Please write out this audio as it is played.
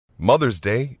Mother's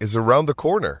Day is around the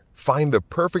corner. Find the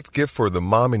perfect gift for the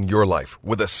mom in your life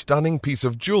with a stunning piece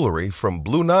of jewelry from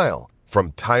Blue Nile.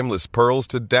 From timeless pearls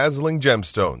to dazzling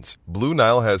gemstones, Blue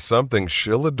Nile has something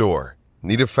she'll adore.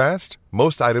 Need it fast?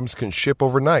 Most items can ship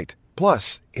overnight.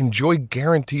 Plus, enjoy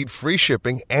guaranteed free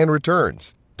shipping and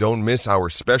returns. Don't miss our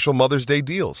special Mother's Day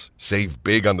deals. Save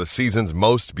big on the season's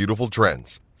most beautiful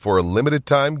trends. For a limited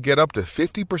time, get up to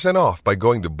 50% off by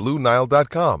going to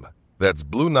BlueNile.com. That's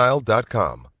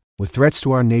BlueNile.com. With threats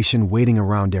to our nation waiting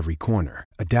around every corner,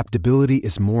 adaptability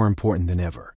is more important than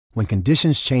ever. When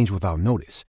conditions change without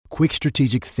notice, quick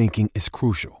strategic thinking is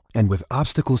crucial. And with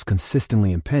obstacles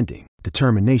consistently impending,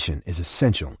 determination is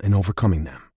essential in overcoming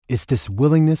them. It's this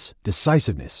willingness,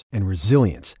 decisiveness, and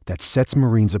resilience that sets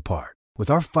Marines apart. With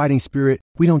our fighting spirit,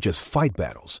 we don't just fight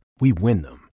battles, we win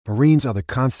them. Marines are the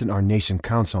constant our nation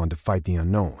counts on to fight the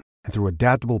unknown. And through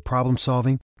adaptable problem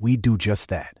solving, we do just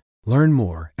that. Learn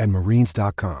more at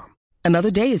marines.com.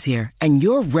 Another day is here, and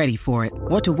you're ready for it.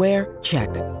 What to wear? Check.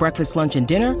 Breakfast, lunch, and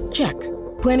dinner? Check.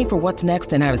 Planning for what's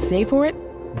next and how to save for it?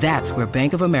 That's where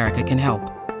Bank of America can help.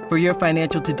 For your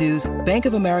financial to-dos, Bank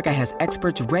of America has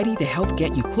experts ready to help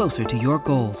get you closer to your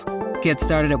goals. Get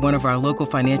started at one of our local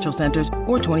financial centers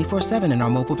or 24/7 in our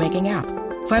mobile banking app.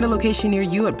 Find a location near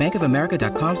you at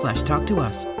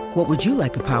bankofamerica.com/talktous. What would you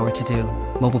like the power to do?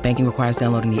 Mobile banking requires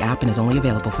downloading the app and is only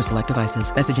available for select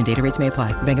devices. Message and data rates may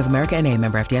apply. Bank of America N.A.,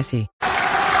 member FDIC.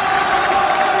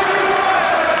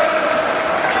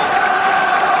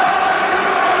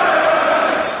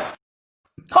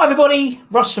 Hi everybody,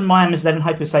 Ross from Miami's 11.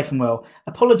 Hope you're safe and well.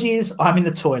 Apologies, I'm in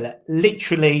the toilet.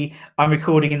 Literally, I'm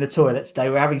recording in the toilet today.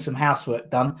 We're having some housework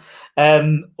done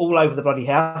all over the bloody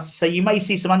house. So you may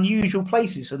see some unusual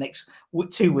places for the next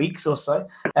 2 weeks or so.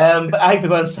 But I hope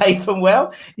everyone's safe and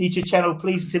well. YouTube channel,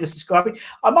 please consider subscribing.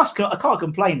 I can't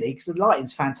complain, Lee, because the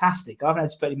lighting's fantastic. I haven't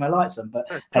had to put any of my lights on, but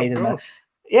hey, doesn't matter.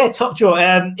 Yeah, top drawer.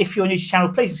 If you're on YouTube channel,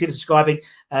 please consider subscribing.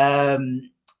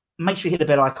 Make sure you hit the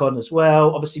bell icon as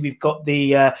well. Obviously, we've got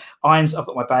the irons. I've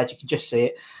got my badge. You can just see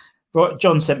it. Right,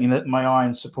 John sent me my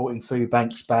Iron Supporting Food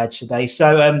Banks badge today.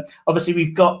 So obviously,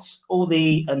 we've got all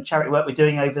the charity work we're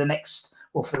doing over the next,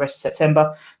 or for the rest of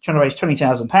September, trying to raise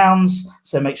 £20,000.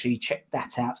 So make sure you check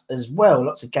that out as well.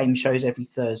 Lots of game shows every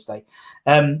Thursday.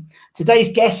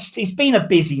 Today's guest, he's been a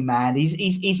busy man.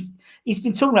 He's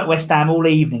been talking about West Ham all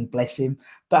evening, bless him.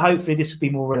 But hopefully this will be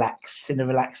more relaxed, in a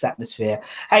relaxed atmosphere.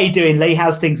 How you doing, Lee?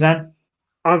 How's things, man?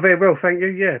 I'm very well, thank you.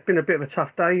 Yeah, it's been a bit of a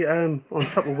tough day on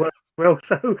top of work as well.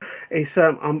 So it's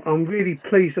I'm really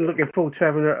pleased and looking forward to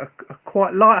having a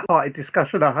quite light-hearted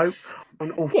discussion, I hope,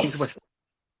 on all things West Ham.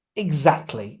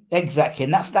 Exactly.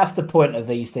 And that's the point of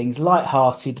these things.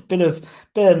 Light-hearted, bit of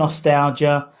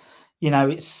nostalgia. We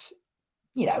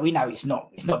know it's not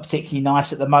particularly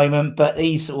nice at the moment, but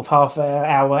these sort of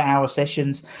half-hour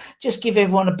sessions just give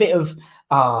everyone a bit of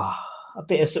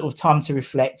sort of time to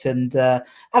reflect and have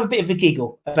a bit of a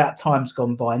giggle about times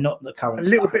gone by, not the current. A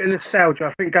little bit of nostalgia,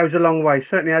 I think, goes a long way.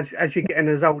 Certainly, as you're getting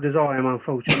as old as I am,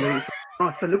 unfortunately, it's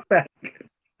nice to look back.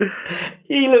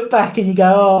 You look back and you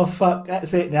go, "Oh fuck,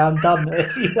 that's it now. I'm done."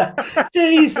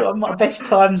 Jeez, my best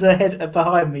times are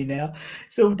behind me now.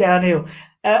 It's all downhill.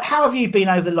 How have you been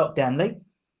over lockdown, Lee?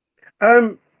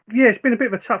 Yeah, it's been a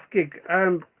bit of a tough gig.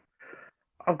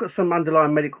 I've got some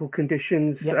underlying medical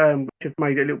conditions, which have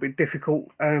made it a little bit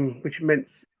difficult, which meant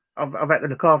I've had to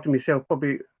look after myself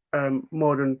probably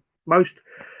more than most.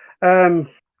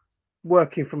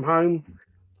 Working from home,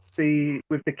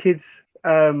 with the kids.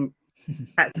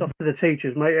 Hats off to the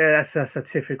teachers, mate. Yeah, that's a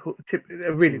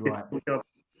really difficult job.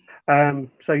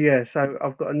 So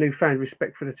I've got a newfound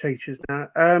respect for the teachers now.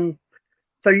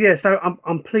 So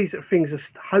I'm pleased that things are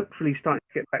hopefully starting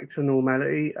to get back to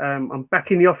normality. I'm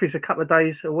back in the office a couple of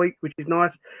days a week, which is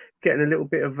nice. Getting a little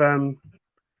bit of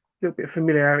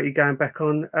familiarity going back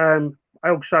on. I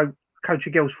also coach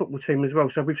a girls' football team as well,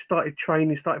 so we've started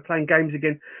training, started playing games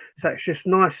again. So it's just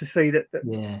nice to see that.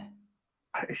 Yeah.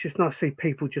 It's just nice to see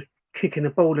people just kicking the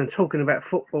ball and talking about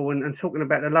football and talking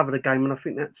about the love of the game. And I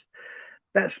think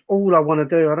that's all I want to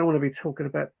do. I don't want to be talking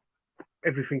about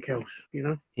everything else,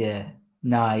 Yeah.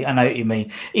 No, I know what you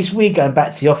mean. It's weird going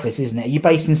back to the office, isn't it? Are you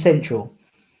based in Central?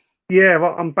 Yeah,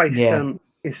 well, I'm based in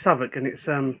Southwark, and it's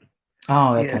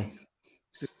oh, okay.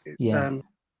 It's a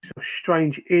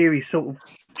strange, eerie sort of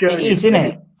journey. It is, isn't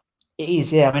it? It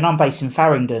is, yeah. I mean, I'm based in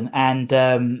Farringdon, and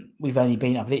I've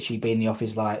literally been in the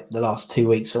office like the last 2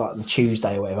 weeks, for like the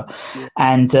Tuesday or whatever. Yeah.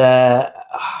 And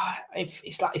it's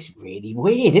really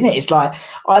weird, isn't it? It's like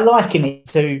I liken it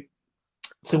to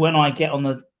when I get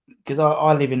on because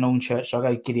I live in Longchurch, so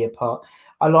I go Gideon Park.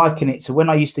 I liken it to when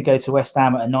I used to go to West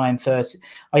Ham at 9:30.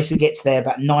 I used to get to there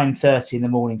about 9:30 in the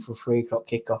morning for 3:00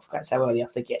 kickoff. That's how early I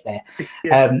have to get there.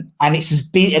 Yeah. And it's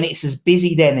as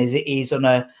busy then as it is on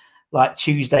a like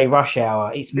Tuesday rush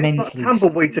hour. It's mentally like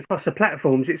tumbleweeds across the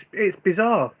platforms. It's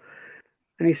bizarre.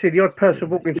 And you see the odd person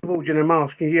walking towards you in a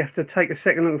mask, and you have to take a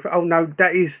second look. Oh no,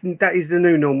 that is the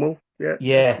new normal.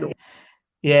 Yeah.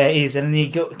 Yeah, it is. And then you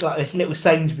got like this little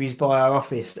Sainsbury's by our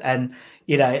office, and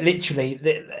literally,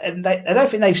 I don't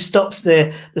think they've stopped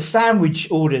the sandwich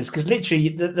orders, because literally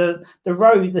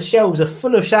the shelves are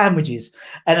full of sandwiches,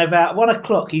 and about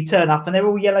 1:00 you turn up and they're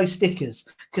all yellow stickers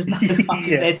because no fuck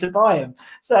is there to buy them.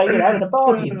 So having a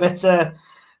bargain. But have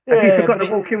you forgotten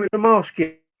to walk in with a mask?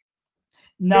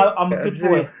 No, I'm a good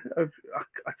boy.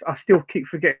 I still keep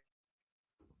forgetting.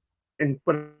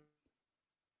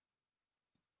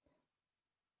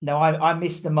 No, I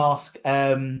miss the mask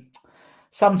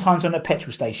sometimes on a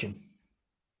petrol station.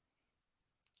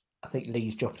 I think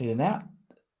Lee's dropping in and out.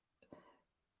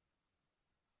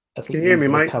 I think can you hear me,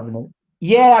 mate?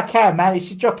 Yeah, I can, man.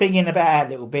 It's dropping in about out a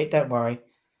little bit. Don't worry.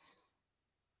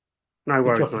 No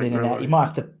worries, dropping mate, in and no out. worries. You might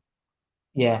have to.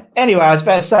 Yeah. Anyway, I was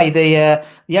about to say the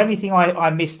only thing I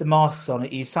miss the masks on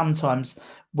is sometimes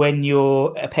when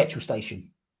you're at a petrol station.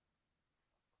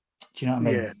 Do you know what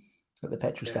I mean? Yeah. At the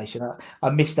petrol station, I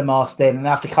missed the mask then, and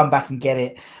I have to come back and get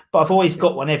it. But I've always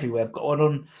got one everywhere. I've got one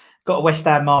on, got a West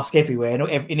Ham mask everywhere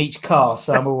in each car,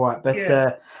 so I'm all right. But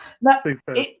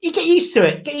you get used to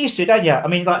it. Get used to it, don't you? I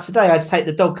mean, like today, I had to take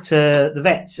the dog to the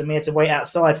vets, and we had to wait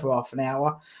outside for half an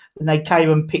hour. And they came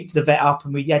and picked the vet up,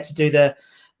 and we had to do the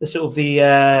sort of the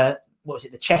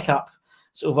the checkup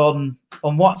sort of on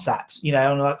WhatsApp,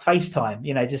 on like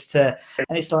FaceTime, just to,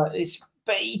 and it's like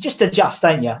but you just adjust,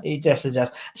 don't you? You just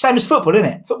adjust. Same as football, isn't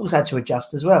it? Football's had to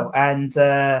adjust as well. And,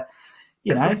 I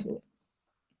mean,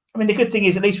 the good thing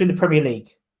is at least we're in the Premier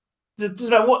League.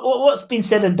 What's been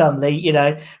said and done, Lee,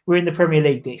 we're in the Premier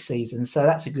League this season. So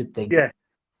that's a good thing. Yeah,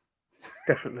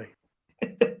 definitely.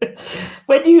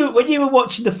 When you were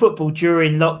watching the football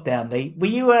during lockdown, Lee, were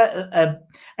you and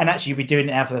actually you'll be doing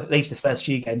it now for at least the first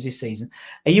few games this season,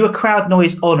 are you a crowd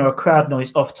noise on or a crowd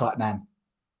noise off type man?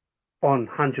 On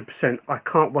 100%. I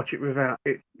can't watch it without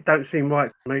it. Don't seem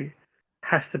right to me.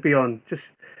 Has to be on. Just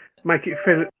make it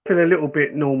feel a little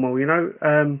bit normal,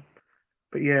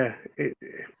 But yeah,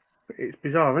 it's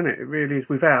bizarre, isn't it? It really is.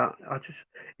 Without, I just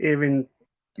hearing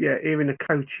the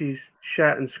coaches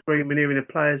shout and scream, and hearing the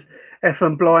players F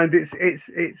and blind. It's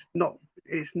not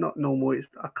normal.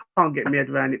 I can't get my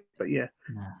head around it. But yeah,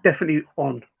 definitely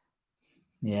on.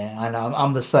 Yeah, I know.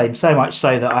 I'm the same. So much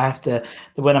so that I have to,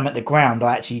 when I'm at the ground,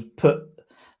 I actually put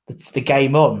the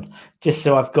game on just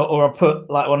so I've got, or I put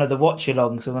like one of the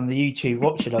watch-alongs or one of the YouTube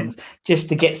watch-alongs just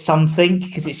to get something,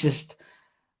 because it's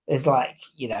like,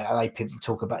 I know people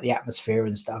talk about the atmosphere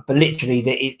and stuff, but literally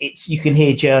it's you can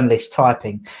hear journalists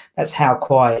typing. That's how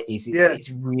quiet it is. It's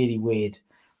really weird.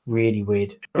 Really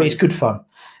weird, but it's good fun.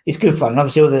 It's good fun. And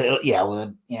obviously, all the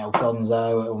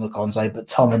Gonzo, but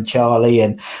Tom and Charlie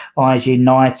and IG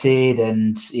United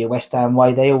and West Ham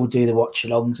Way, they all do the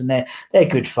watch-alongs, and they're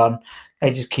good fun.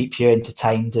 They just keep you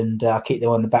entertained, and keep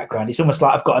them on the background. It's almost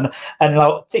like I've got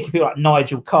particularly people like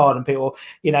Nigel Card and people,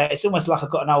 it's almost like I've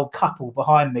got an old couple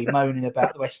behind me moaning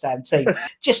about the West Ham team,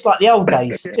 just like the old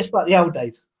days,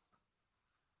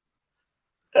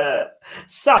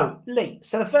 So, Lee,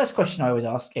 the first question I always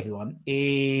ask everyone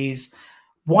is,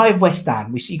 why West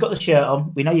Ham? You got the shirt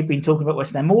on. We know you've been talking about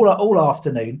West Ham all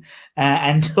afternoon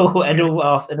and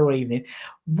all evening.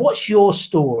 What's your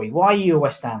story? Why are you a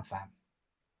West Ham fan?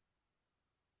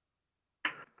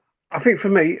 I think for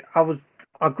me, I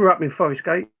grew up in Forest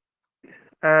Gate.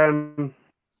 My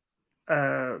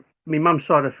mum's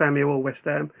side of the family are all West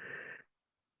Ham.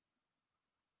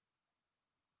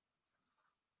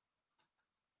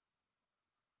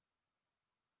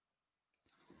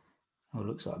 Oh,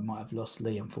 looks like I might have lost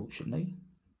Lee, unfortunately.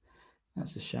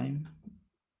 That's a shame.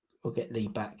 We'll get Lee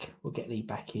back.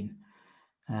 In.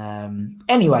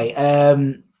 Anyway, let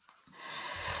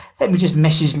me just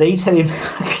message Lee, tell him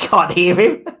I can't hear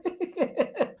him.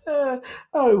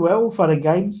 Oh, well, fun and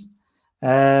games.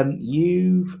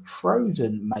 You've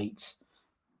frozen, mate.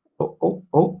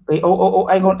 Oh, hang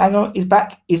on. He's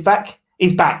back. It's a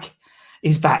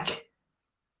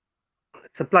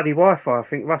bloody Wi-Fi, I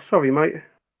think. Russ, sorry, mate.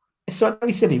 So don't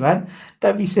be silly, man.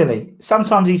 Don't be silly.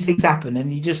 Sometimes these things happen,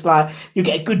 and you just you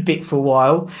get a good bit for a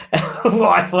while,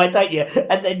 Wi-Fi, don't you?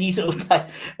 And then you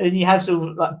have sort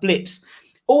of like blips.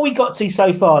 All we got to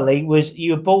so far, Lee, was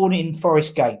you were born in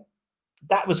Forest Gate.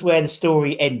 That was where the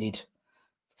story ended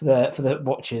for the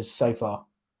watchers so far.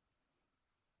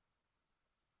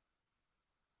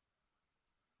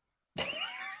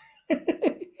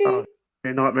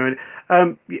 a nightmare.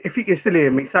 If you can still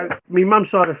hear me, so my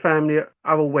mum's side of the family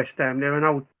are all West Ham. They're an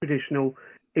old traditional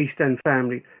East End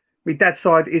family. My dad's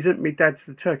side isn't. My dad's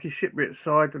the Turkish Cypriot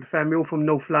side of the family, all from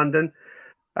North London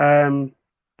and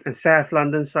South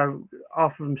London. So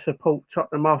half of them support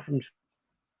Tottenham, half of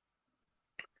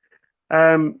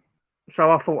them.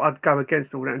 So I thought I'd go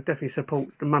against all that and definitely support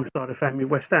the mum's side of the family,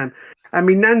 West Ham. And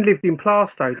my nan lived in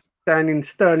Plaistow, down in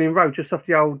Stirling Road, just off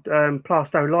the old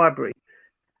Plaistow Library.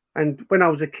 And when I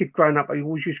was a kid growing up, I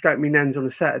always used to go to my nan's on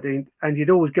a Saturday, and you'd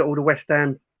always get all the West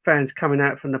Ham fans coming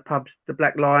out from the pubs, the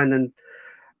Black Lion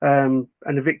and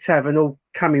the Vic Tavern, all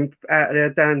coming out of there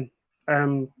down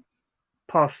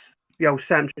past the old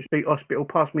Sampson Street Hospital,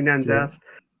 past my nan's house.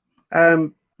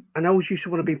 And I always used to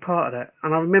want to be part of that.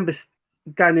 And I remember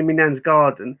going in my nan's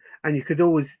garden, and you could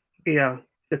always hear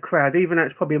the crowd, even though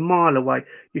it's probably a mile away,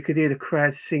 you could hear the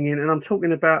crowd singing. And I'm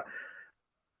talking about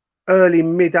early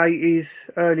mid-80s,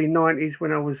 early 90s,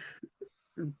 when I was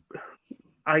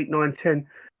 8, 9, 10,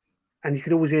 and you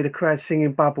could always hear the crowd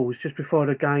singing Bubbles just before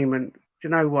the game. And do you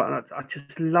know what? I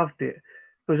just loved it.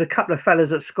 There was a couple of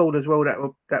fellas at school as well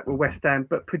that were West Ham,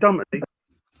 but predominantly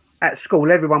at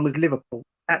school, everyone was Liverpool.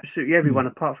 Absolutely everyone,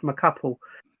 apart from a couple.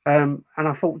 And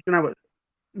I thought, you know what?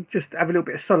 Just have a little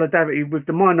bit of solidarity with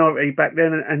the minority back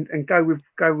then, and go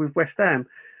with West Ham.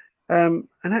 And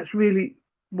that's really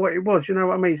what it was. You know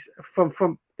what I mean?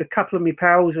 From the couple of my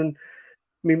pals and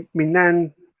me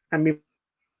nan and me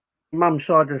mum's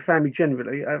side of the family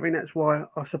generally. I mean, that's why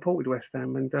I supported West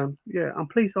Ham. And I'm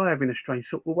pleased I have in a strange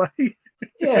sort of way.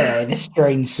 Yeah, in a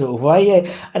strange sort of way. Yeah,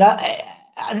 and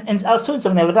I was talking to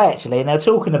someone the other day actually, and they were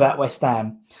talking about West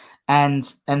Ham and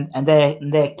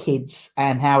their kids,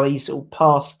 and how he sort of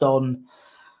passed on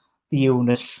the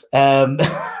illness,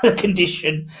 the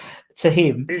condition to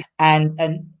him,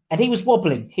 and he was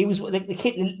wobbling. He was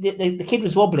the kid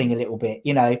was wobbling a little bit,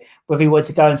 you know, whether he wanted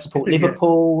to go and support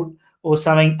Liverpool or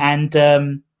something,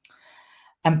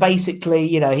 and basically,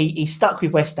 you know, he stuck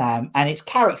with West Ham, and it's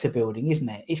character building, isn't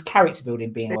it? It's character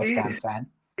building being a West Ham fan.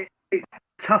 It's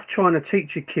tough trying to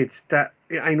teach your kids that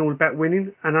it ain't all about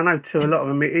winning, and I know to a lot of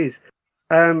them it is.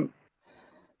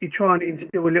 You try and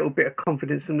instill a little bit of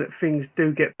confidence in that things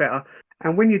do get better,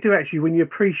 and when you do, actually, when you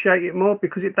appreciate it more,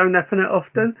 because it don't happen that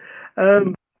often.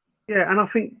 And I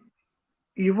think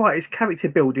you're right. It's character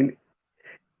building,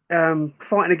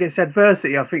 fighting against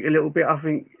adversity. I think a little bit. I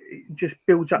think it just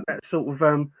builds up that sort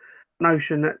of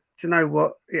notion that, you know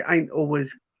what, it ain't always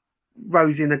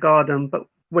rosy in the garden, but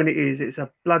when it is, it's a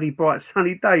bloody bright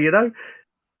sunny day, you know.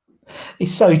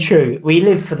 It's so true. We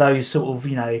live for those sort of,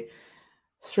 you know,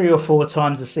 3 or 4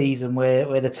 times a season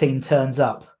where the team turns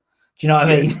up. Do you know what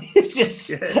I mean? It's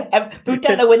just, but we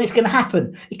don't know when it's going to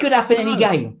happen. It could happen any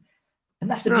game, and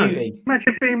that's the beauty.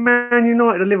 Imagine being Man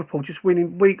United or Liverpool, just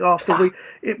winning week after week.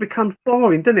 It becomes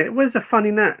boring, doesn't it? Where's the fun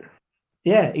in that?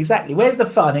 Yeah, exactly. Where's the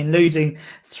fun in losing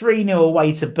 3-0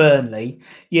 away to Burnley?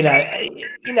 You know,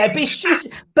 but it's just,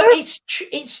 but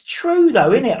it's true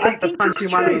though, isn't it? I think it's true.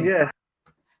 Money, yeah.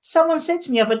 Someone said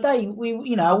to me the other day,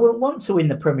 I wouldn't want to win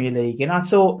the Premier League, and I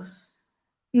thought,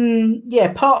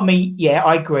 part of me,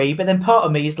 I agree, but then part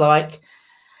of me is like,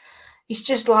 it's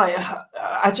just like,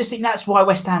 I just think that's why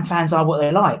West Ham fans are what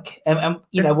they like, and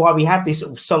you know, why we have this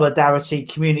sort of solidarity,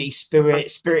 community spirit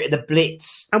of the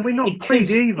Blitz, and we're not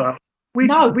greedy either.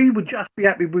 We would just be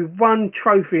happy with one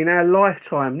trophy in our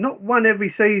lifetime, not one every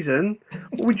season.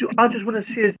 I just want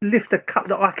to see us lift a cup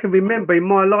that I can remember in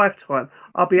my lifetime.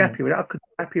 I'll be happy with it. I could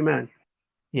be a happy man.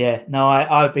 Yeah, no,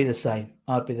 I'd be the same.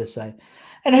 I'd be the same.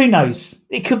 And who knows?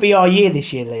 It could be our year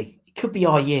this year, Lee. It could be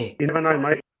our year. You never know,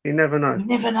 mate. You never know. You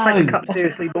never know. Take the cup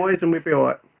seriously, boys, and we'll be all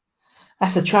right.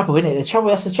 That's the trouble, isn't it?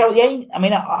 That's the trouble. I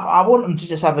mean, I want them to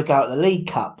just have a go at the League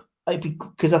Cup,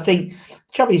 because I think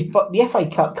the trouble is, but the FA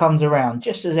Cup comes around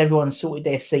just as everyone's sorted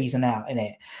their season out,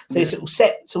 innit? So it's sort of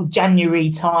set till January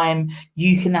time.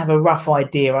 You can have a rough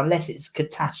idea, unless it's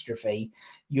catastrophe,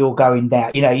 you're going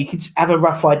down. You know, you can have a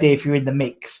rough idea if you're in the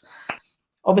mix.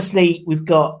 Obviously, we've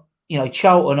got, you know,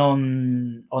 Charlton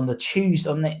on the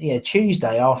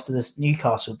Tuesday after the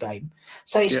Newcastle game.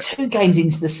 So it's 2 games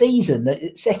into the season,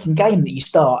 the second game that you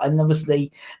start, and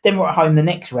obviously then we're at home the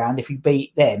next round if you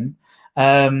beat them.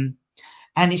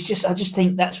 And it's just, I just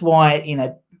think that's why, you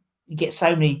know, you get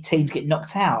so many teams get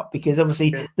knocked out, because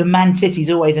obviously the Man Cities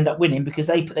always end up winning because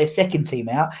they put their second team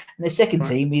out, and their second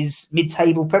team is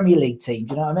mid-table Premier League team.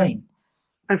 Do you know what I mean?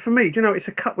 And for me, do you know, it's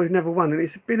a cup we've never won, and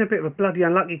it's been a bit of a bloody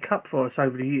unlucky cup for us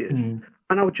over the years. And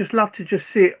I would just love to just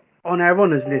see it on our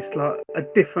honours list, like a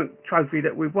different trophy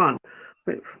that we've won,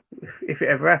 if it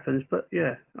ever happens. But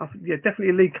definitely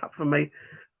a League Cup for me,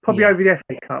 probably over the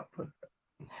FA Cup.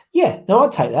 Yeah, no,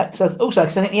 I'd take that because I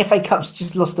think the FA Cup's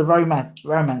just lost the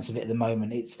romance of it at the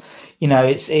moment. It's,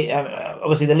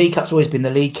 obviously the League Cup's always been the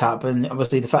League Cup, and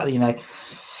obviously the fact that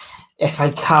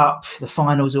FA Cup, the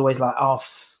final's always like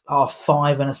half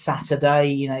 5 on a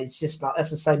Saturday. It's just like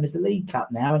that's the same as the League Cup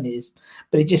now, and it is.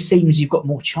 But it just seems you've got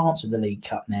more chance with the League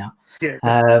Cup now. Yeah.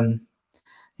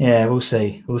 Yeah, we'll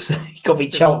see. You've got to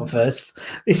beat Charlton first.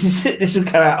 This will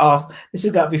go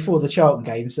out before the Charlton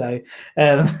game. So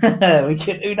we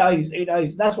could. Who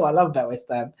knows? That's what I love about West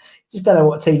Ham. Just don't know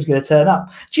what team's going to turn up.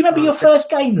 Do you remember your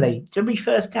first game, Lee? Do you remember your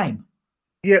first game?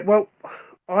 Yeah. Well,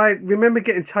 I remember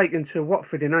getting taken to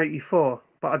Watford in '84,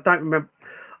 but I don't remember.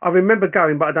 I remember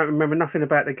going, but I don't remember nothing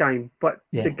about the game. But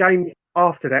the game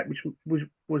after that, which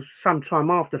was some time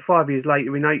after, 5 years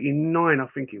later in '89, I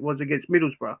think it was, against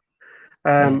Middlesbrough.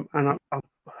 And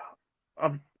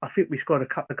I think we scored a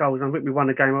couple of goals. I think we won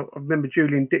the game. I remember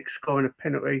Julian Dix scoring a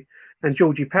penalty and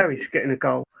Georgie Parrish getting a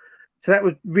goal. So that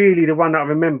was really the one that I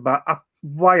remember,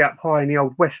 way up high in the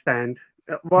old West Stand,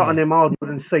 right on them hard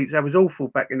wooden seats. That was awful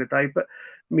back in the day. But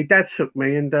my dad took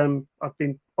me, and I've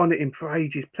been on him for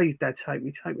ages. Please, Dad, take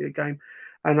me to the game.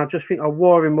 And I just think I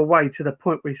wore him away to the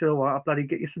point where he said, all right, I'll bloody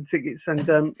get you some tickets. And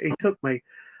he took me.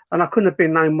 And I couldn't have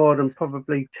been no more than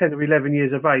probably 10 or 11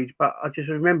 years of age. But I just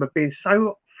remember being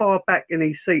so far back in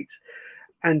these seats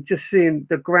and just seeing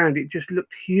the ground. It just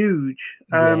looked huge.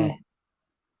 And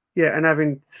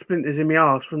having splinters in my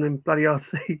arse from them bloody arse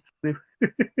seats.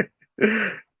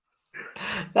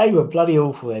 They were bloody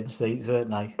awful, them seats, weren't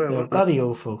they? They were bloody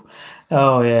awful.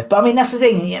 Oh, yeah. But, I mean, that's the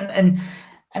thing. And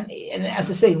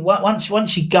as I say,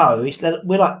 once you go, it's like,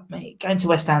 we're like, going to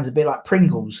West Ham's a bit like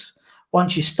Pringles.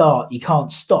 Once you start, you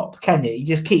can't stop, can you? You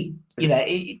just keep, and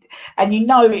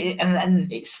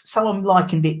it's someone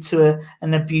likened it to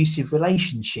an abusive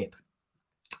relationship.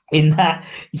 In that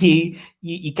you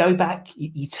go back,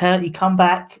 you come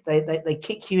back, they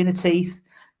kick you in the teeth,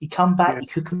 you come back, you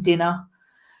cook them dinner,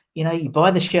 you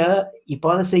buy the shirt, you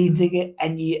buy the season ticket,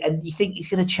 and you think it's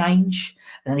going to change,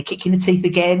 and then they kick you in the teeth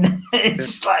again. It's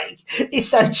just like, it's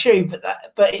so true,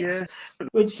 but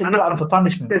we're just a glutton for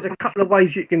punishment. There's a couple of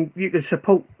ways you can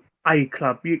support a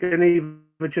club. You can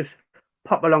either just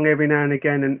pop along every now and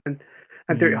again and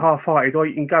do it half-hearted, or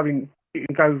you can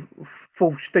go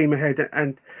full steam ahead,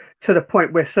 and to the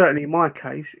point where, certainly in my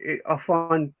case, I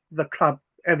find the club,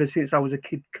 ever since I was a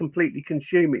kid, completely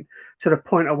consuming, to the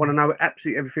point I want to know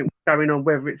absolutely everything going on,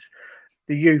 whether it's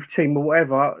the youth team or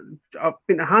whatever. I've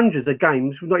been to hundreds of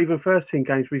games, not even first team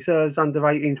games, reserves, under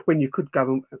 18s, when you could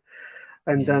go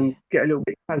and get a little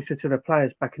bit closer to the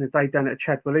players. Back in the day down at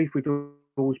Chad Relief, we'd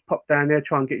always pop down there,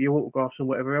 try and get your autographs and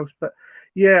whatever else. But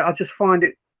yeah, I just find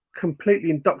it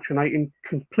completely indoctrinating,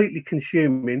 completely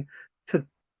consuming,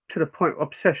 to the point of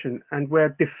obsession, and where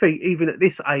defeat, even at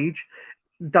this age,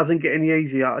 doesn't get any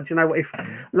easier. Do you know what? If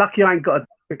lucky I ain't got it,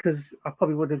 because I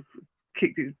probably would have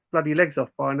kicked his bloody legs off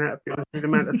by now, because the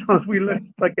amount of times we look,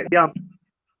 I get the ump.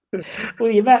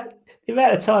 Well, the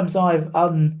amount of times I've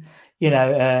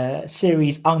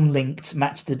series unlinked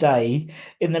Match of the Day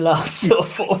in the last sort of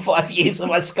 4 or 5 years on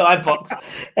my Skybox,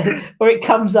 or it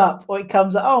comes up.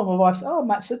 Oh, my wife's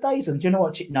Match of the Day's on. Do you want to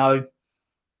watch it? No.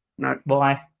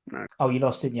 Why? No. Oh, you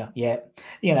lost, didn't you? Yeah.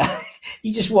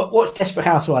 You just watch Desperate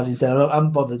Housewives instead.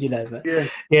 I'm bothered, But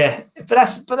yeah. But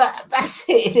that's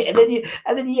it.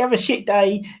 And then you have a shit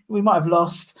day. We might have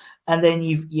lost, and then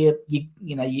you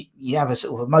have a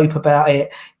sort of a mope about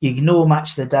it. You ignore Match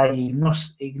of the Day. You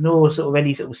ignore sort of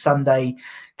any sort of Sunday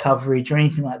coverage or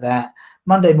anything like that.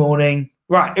 Monday morning.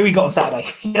 Right, who we got on Saturday?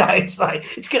 It's like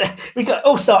we got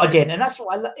all start again, and that's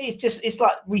what it's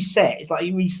like reset. It's like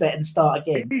you reset and start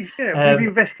again. Yeah, we've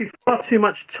invested far too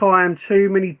much time, too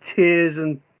many tears,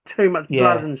 and too much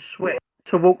blood and sweat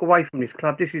to walk away from this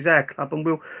club. This is our club, and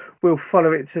we'll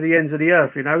follow it to the ends of the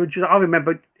earth. I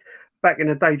remember back in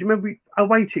the day. Do you remember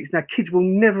away tickets? Now kids will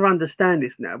never understand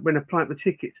this now when applying for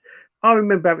tickets. I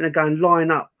remember having to go and line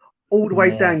up all the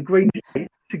way down Green Street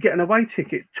to get an away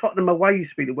ticket. Tottenham away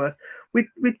used to be the worst.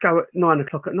 We'd go at 9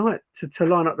 o'clock at night to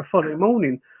line up the following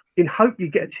morning in hope you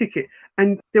get a ticket.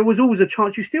 And there was always a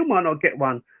chance you still might not get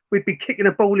one. We'd be kicking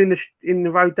a ball in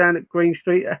the road down at Green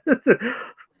Street.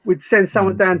 We'd send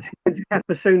someone down to cap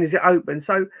as soon as it opened.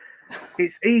 So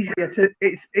it's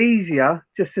easier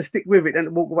just to stick with it than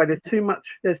to walk away. There's too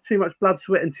much blood,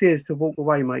 sweat, and tears to walk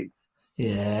away, mate.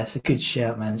 Yeah, that's a good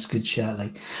shout, man. It's a good shout,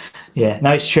 Lee. Yeah,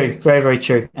 no, it's true, very, very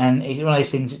true. And it's one of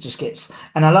those things that just gets.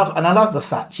 And I love the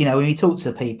fact, when you talk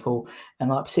to people,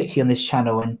 and like particularly on this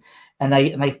channel, and and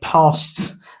they've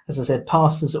passed, as I said,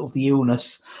 passed the sort of the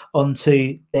illness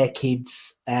onto their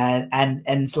kids, and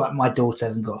it's like my daughter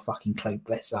hasn't got a fucking clue,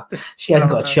 bless her. She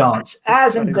hasn't got a chance.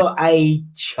 Hasn't got a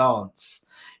chance.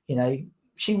 You know,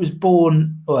 she was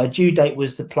born, or her due date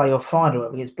was the playoff final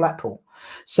against Blackpool.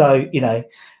 So, you know,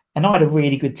 and I had a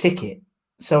really good ticket.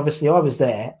 So obviously I was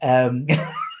there. I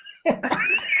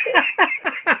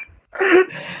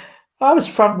was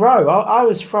front row. I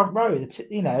was front row.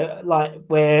 You know, like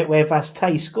where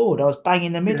Vastey scored. I was bang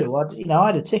in the middle. I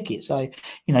had a ticket. So,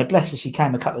 you know, bless her, she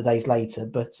came a couple of days later.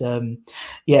 But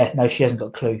no, she hasn't got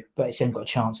a clue. But she hasn't got a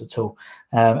chance at all.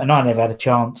 And I never had a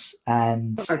chance.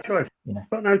 And no choice. You know,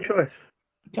 got no choice.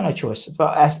 Got no choice,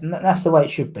 but that's the way it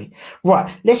should be.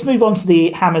 Right, let's move on to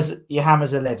your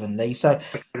Hammers 11, Lee. So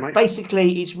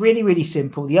basically, it's really, really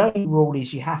simple. The only rule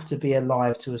is you have to be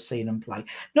alive to have seen them play.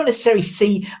 Not necessarily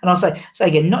see, and I'll say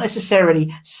again, not necessarily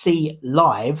see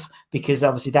live, because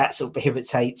obviously that sort of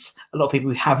prohibits a lot of people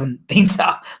who haven't been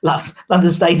to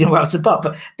London Stadium or else above,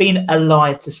 but being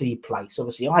alive to see play. So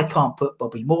obviously, I can't put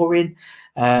Bobby Moore in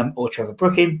or Trevor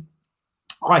Brook in.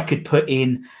 I could put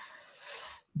in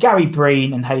Gary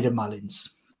Breen and Hayden Mullins.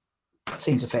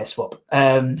 Seems a fair swap.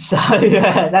 So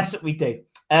that's what we do.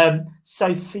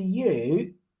 So for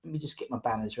you, let me just get my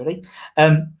banners ready.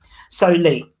 So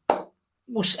Lee,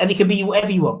 and it can be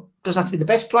whatever you want. It doesn't have to be the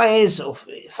best players or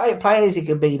favourite players. It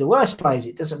can be the worst players.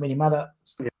 It doesn't really matter.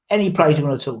 Any players you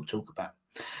want to talk about.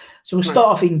 So we'll start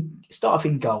off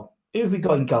in goal. Who have we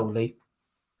got in goal, Lee?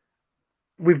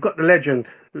 We've got the legend,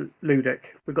 Ludek.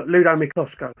 We've got Ludo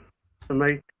Miklosko for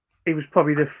me. He was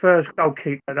probably the first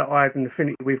goalkeeper that I had an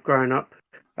affinity with growing up.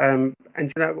 And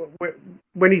you know,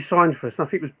 when he signed for us, I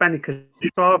think it was Bannica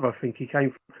Strava, I think he came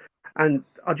from. And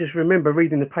I just remember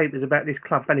reading the papers about this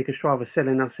club, Bannica Strava,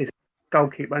 selling us this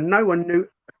goalkeeper. And no one knew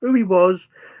who he was,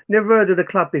 never heard of the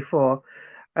club before.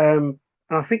 And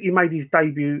I think he made his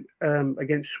debut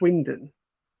against Swindon.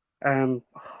 It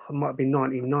might have been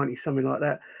 1990, something like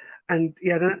that. And he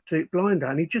had an absolute blinder,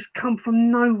 and he'd just come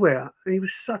from nowhere. And he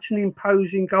was such an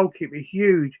imposing goalkeeper,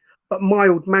 huge, but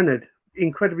mild-mannered,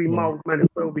 incredibly mild-mannered,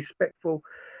 well respectful.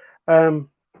 And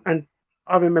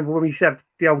I remember when we used to have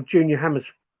the old Junior Hammers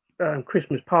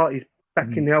Christmas parties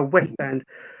back in the old West End,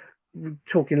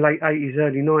 talking late 80s,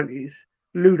 early 90s.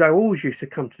 Ludo always used to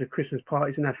come to the Christmas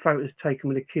parties and have photos taken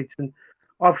with the kids. And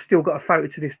I've still got a photo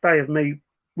to this day of me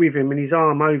with him and his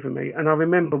arm over me. And I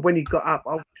remember when he got up,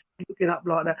 I was looking up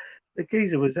like that. The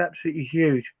geezer was absolutely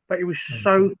huge, but he was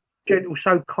so gentle,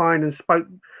 so kind, and spoke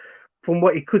from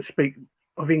what he could speak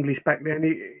of English back then.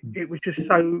 It was just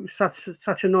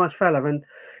such a nice fella. And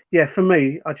yeah, for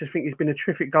me, I just think he's been a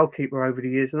terrific goalkeeper over the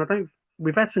years. And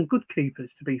we've had some good keepers,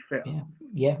 to be fair.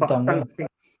 Yeah, but I don't think,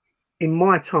 in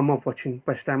my time of watching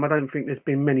West Ham, I don't think there's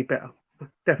been many better.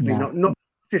 Definitely not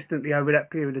consistently over that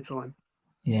period of time.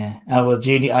 Yeah. Oh well,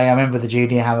 I remember the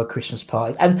Junior Hammer Christmas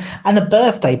parties and the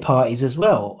birthday parties as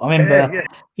well. I remember,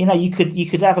 you know, you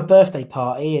could have a birthday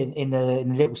party in the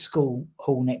little school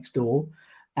hall next door,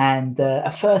 and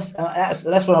that's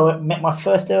when I met my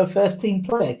first ever first team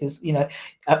player, because you know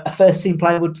a first team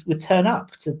player would turn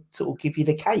up to sort of give you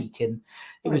the cake, and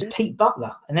it was Pete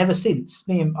Butler, and ever since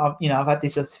I've had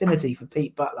this affinity for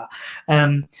Pete Butler.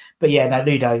 But yeah, no,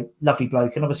 Ludo, lovely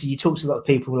bloke, and obviously you talk to a lot of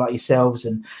people like yourselves,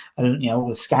 and you know all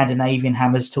the Scandinavian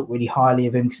Hammers talk really highly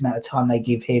of him because the amount of time they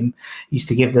used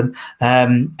to give them,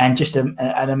 and just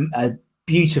a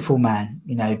beautiful man,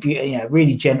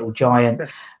 really gentle giant.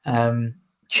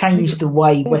 Changed the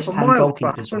way West Ham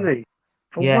goalkeepers were.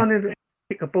 One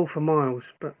kick a ball for miles,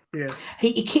 but yeah,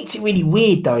 he kicked it really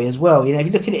weird though as well. You know, if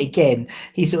you look at it again,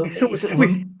 he sort of put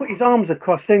his arms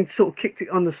across, then sort of kicked it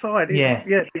on the side.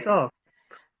 It's bizarre.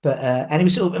 But and he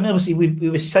was sort of, I mean, obviously we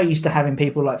were so used to having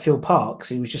people like Phil Parkes,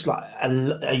 who was just like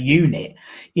a unit,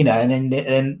 you know, and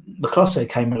then Miklosko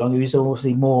came along, who was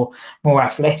obviously more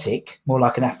athletic, more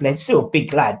like an athletic, still a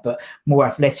big lad, but more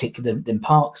athletic than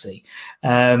Parksy.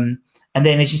 And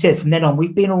then, as you said, from then on,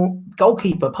 we've been all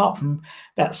goalkeeper, apart from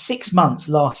about 6 months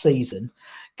last season.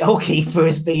 Goalkeeper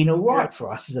has been all right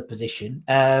for us as a position.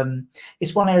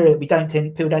 It's one area that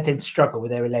people don't tend to struggle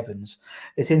with their 11s.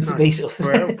 It tends to be sort of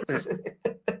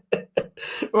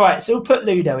right. So we'll put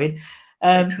Ludo in.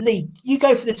 Lee, you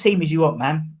go for the team as you want,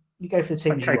 man. You go for the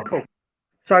team as you want. Cool.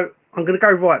 So I'm going to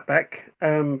go right back,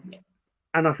 and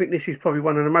I think this is probably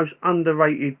one of the most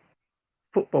underrated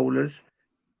footballers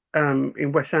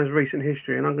in West Ham's recent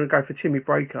history, and I'm going to go for Timmy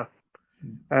Breaker.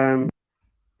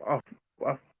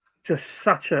 Just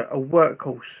such a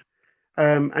workhorse,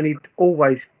 and he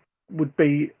always would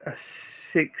be a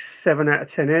 6, 7 out of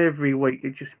 10 every week.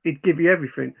 He'd give you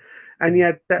everything, and he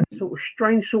had that sort of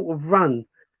strange sort of run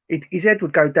his head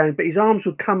would go down, but his arms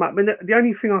would come up. And the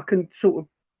only thing I can sort of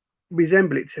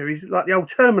resemble it to is like the old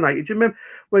Terminator. Do you remember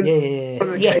when?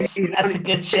 Yeah. Yes, that's a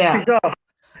good shout.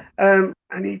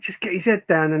 And he'd just get his head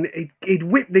down, and he'd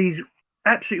whip these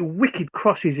absolutely wicked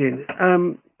crosses in.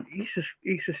 He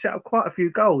used to set up quite a few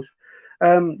goals.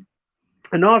 And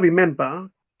I remember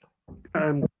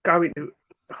going to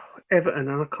Everton,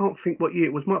 and I can't think what year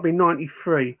it was. Might be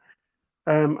 '93.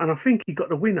 And I think he got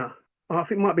the winner. I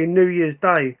think it might be New Year's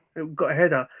Day. It got a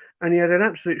header, and he had an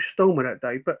absolute stormer that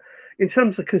day. But in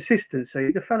terms of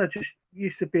consistency, the fella just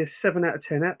used to be a 7 out of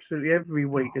 10 absolutely every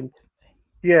week. And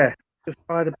yeah, just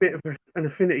I had a bit of an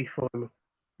affinity for him.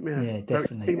 Yeah,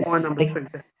 definitely. So my number 2.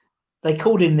 They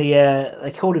called him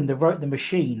the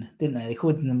machine, didn't they? They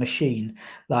called him the machine,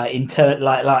 like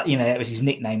it was his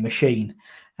nickname, Machine.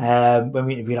 When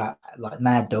we interviewed like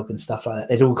Mad Dog and stuff like that,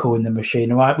 they'd all call him the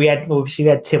Machine. Right? We had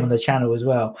Tim on the channel as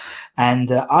well,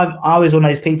 and I was one of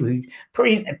those people who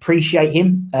pretty appreciate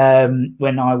him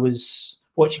when I was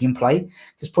watching him play,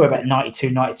 because probably about 92,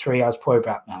 93, I was probably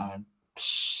about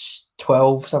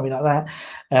 12, something like that.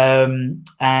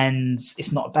 And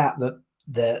it's not about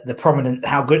the prominent,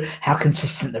 how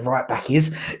consistent the right back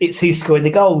is. It's who's scoring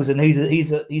the goals and who's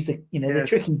the the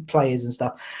tricky players and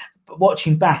stuff. But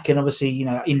watching back, and obviously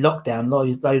in lockdown,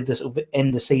 loads of the sort of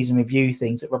end of season review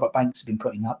things that Robert Banks has been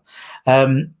putting up.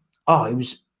 It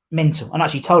was mental. And I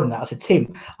actually told him that. I said,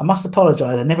 Tim, I must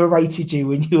apologise. I never rated you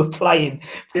when you were playing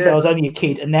because I was only a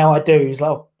kid, and now I do. He's like,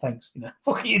 oh, thanks.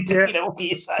 What can you do? What can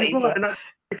you say?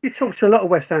 If you talk to a lot of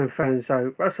West Ham fans,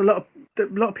 though, that's a lot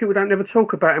of people don't ever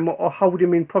talk about him or hold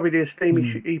him in probably the esteem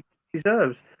he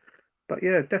deserves. But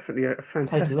yeah, definitely a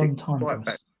fantastic. Take a long time for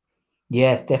us.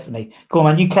 Yeah, definitely. Go on,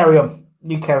 man. You carry on.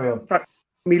 So,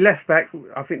 me left back,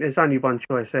 I think there's only one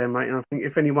choice there, mate. And I think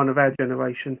if anyone of our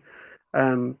generation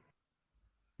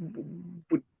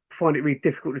would find it really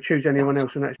difficult to choose anyone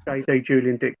else, and that's JD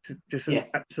Julian Dix, just an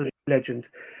absolute legend.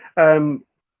 And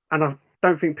I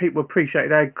don't think people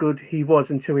appreciated how good he was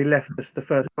until he left us the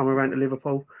first time around to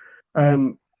Liverpool.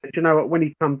 Do you know what? When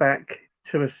he come back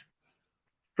to us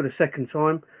for the second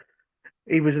time,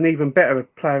 he was an even better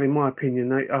player, in my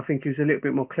opinion. I think he was a little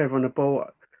bit more clever on the ball.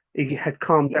 He had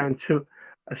calmed down to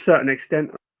a certain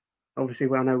extent. Obviously,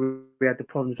 I know we had the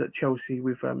problems at Chelsea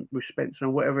with Spencer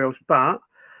and whatever else. But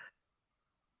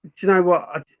do you know what?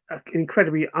 An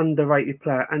incredibly underrated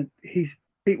player, and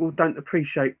people don't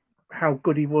appreciate how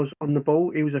good he was on the ball.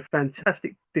 He was a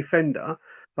fantastic defender,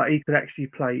 but he could actually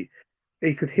play.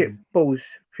 He could hit balls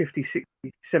 50, 60,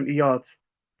 70 yards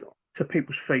to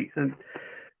people's feet. And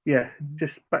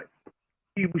but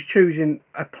he was choosing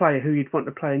a player who you'd want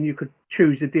to play, and you could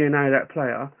choose the DNA of that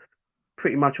player.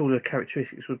 Pretty much all the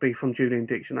characteristics would be from Julian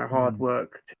Dix, hard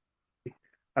work,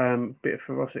 bit of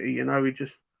ferocity, he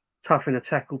just tough in a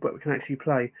tackle, but we can actually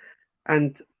play.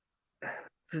 And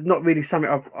it's not really something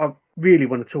I really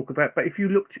want to talk about, but if you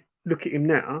look at him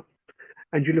now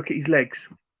and you look at his legs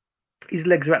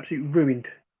are absolutely ruined,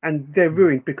 and they're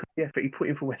ruined because of the effort he put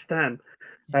in for West Ham.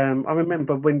 I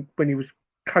remember when he was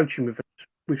coaching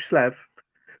with Slav,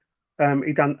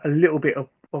 he done a little bit of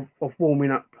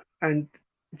warming up, and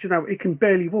he can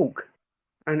barely walk,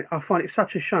 and I find it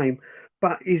such a shame,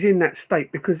 but he's in that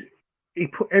state because he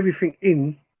put everything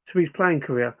in to his playing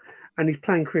career, and his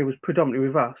playing career was predominantly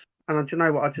with us. And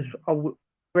I would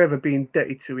forever be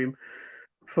indebted to him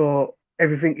for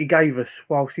everything he gave us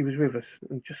whilst he was with us,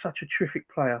 and just such a terrific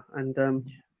player. And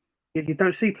you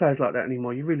don't see players like that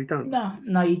anymore. You really don't.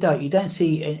 No, you don't. You don't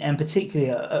see, and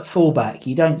particularly at fullback,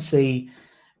 you don't see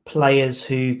players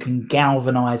who can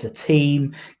galvanise a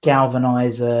team,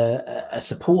 galvanise a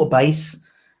supporter base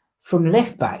from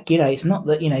left back. It's not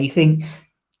that, you think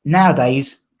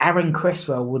nowadays Aaron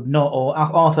Cresswell would not, or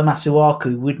Arthur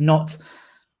Masuaku would not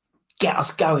get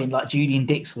us going like Julian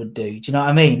Dix would do. Do you know what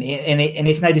I mean? And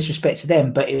it's no disrespect to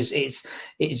them, but it's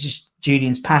just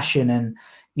Julian's passion, and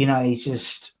he's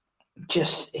just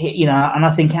and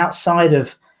I think outside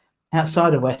of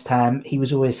West Ham, he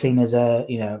was always seen as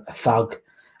a thug.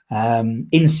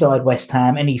 Inside West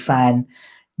Ham, any fan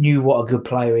knew what a good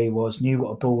player he was, knew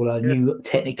what a baller, knew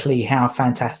technically how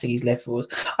fantastic his left foot was.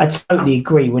 I totally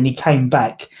agree. When he came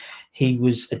back, he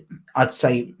was, I'd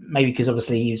say, maybe because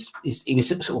obviously he was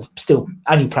sort of still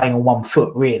only playing on one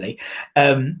foot, really.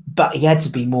 But he had to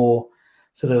be more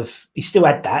sort of. He still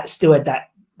had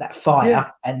that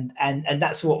fire, and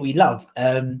that's what we love.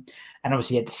 And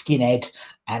obviously he had the skinhead,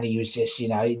 and he was just,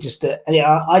 I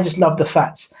just love the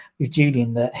fact with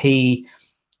Julian that he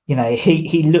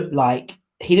looked like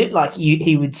he looked like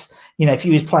he would, if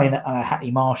he was playing at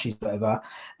Hackney Marshes or whatever,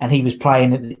 and he was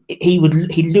playing, he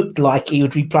looked like he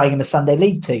would be playing in a Sunday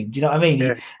League team. Do you know what I mean?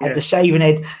 He had the shaven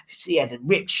head, he had the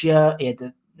ripped shirt, he had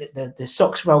the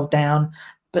socks rolled down,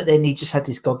 but then he just had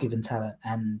this God-given talent.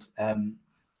 And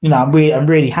I'm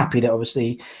really happy that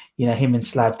obviously, him and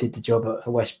Slav did the job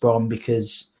for West Brom,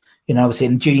 because obviously,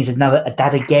 and Julian's a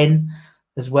dad again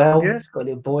as well. Yeah. He's got a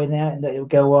little boy now, and a little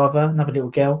girl rather, another little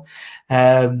girl.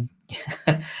 And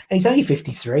he's only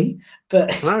 53,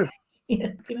 but no.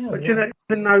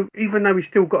 Even though he's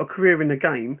still got a career in the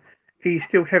game, he's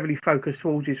still heavily focused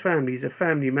towards his family. He's a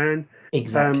family man.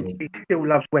 Exactly. He still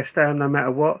loves West Ham no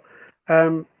matter what.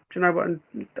 Do you know what?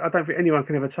 I don't think anyone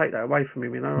can ever take that away from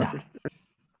him. No.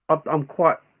 I'm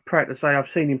quite proud to say I've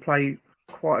seen him play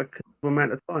quite a considerable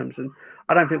amount of times, and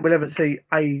I don't think we'll ever see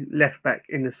a left back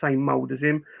in the same mould as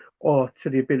him, or to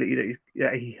the ability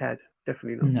that he had.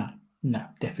 Definitely not. No,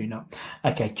 definitely not.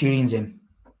 Okay, Julian's in.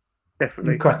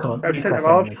 Definitely. Crack on.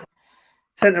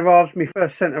 Centre halves. My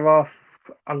first centre half,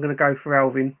 I'm going to go for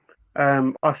Alvin.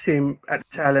 I see him at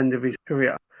the tail end of his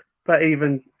career, but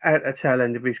even at the tail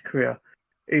end of his career,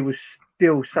 he was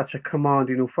still such a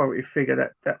commanding, authoritative figure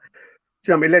that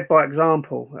led by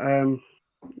example.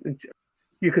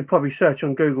 You could probably search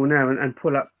on Google now and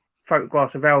pull up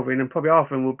photographs of Alvin, and probably half of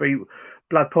them will be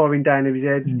blood pouring down of his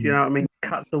head. You know what I mean?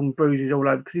 Cuts and bruises all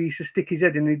over, because he used to stick his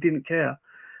head in and he didn't care.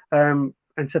 And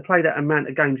to play that amount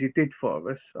of games he did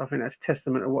for us, I think that's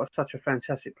testament to what such a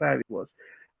fantastic player he was.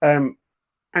 And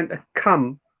to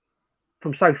come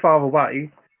from so far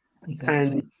away,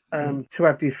 exactly. and to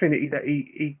have the affinity that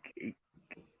he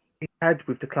had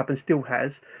with the club and still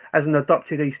has as an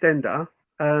adopted East Ender,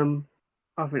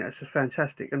 I think that's just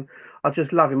fantastic. And I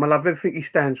just love him. I love everything he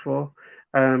stands for.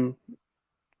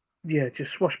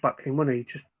 Just swashbuckling, wasn't he?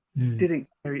 Just didn't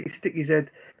care. He'd stick his head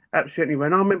absolutely anywhere.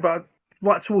 And I remember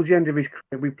right towards the end of his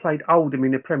career, we played Oldham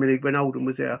in the Premier League when Oldham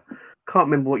was there. Can't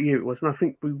remember what year it was, and I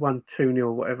think we won 2-0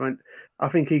 or whatever. And I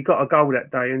think he got a goal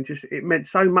that day, and just it meant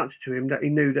so much to him that he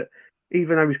knew that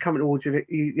even though he was coming towards the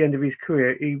end of his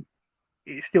career,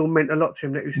 it still meant a lot to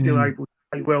him that he was still able to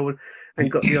play well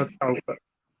and got the odd goal. But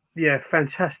yeah,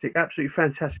 fantastic, absolutely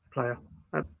fantastic player.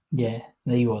 Yeah,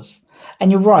 he was,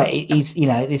 and you're right. He's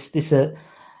this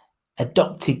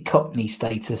adopted Cockney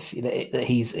status, that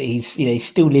he's he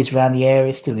still lives around the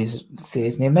area, still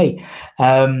lives near me,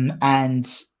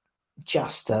 and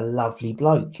just a lovely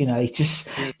bloke. He's just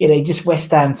he just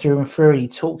West Ham through and through. He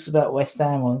talks about West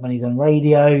Ham when he's on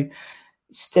radio.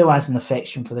 Still has an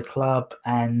affection for the club,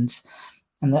 and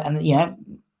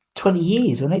 20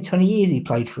 years, wasn't it? 20 years he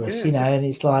played for us, and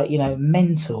it's like,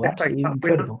 mental, absolutely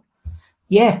incredible.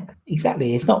 Yeah,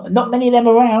 exactly. It's not many of them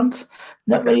around. So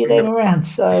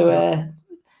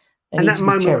and that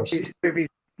moment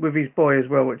with his boy as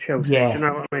well at Chelsea. Yeah. You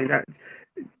know what I mean? That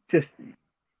just,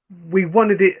 we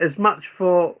wanted it as much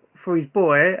for his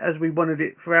boy as we wanted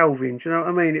it for Alvin. Do you know what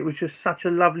I mean? It was just such a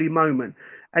lovely moment.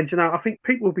 And, I think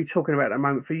people will be talking about that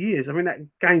moment for years. I mean, that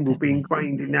game will be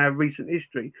ingrained in our recent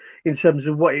history in terms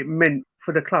of what it meant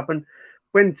for the club. And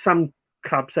when some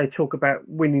clubs, they talk about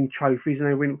winning trophies and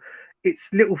they win, it's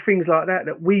little things like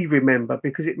that we remember,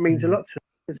 because it means a lot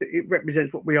to us. It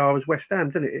represents what we are as West Ham,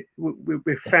 doesn't it?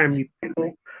 We're family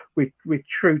people. We're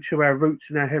true to our roots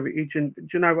and our heritage. And do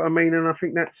you know what I mean? And I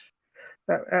think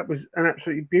that was an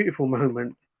absolutely beautiful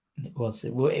moment. It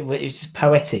was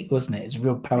poetic, wasn't it? It was a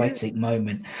real poetic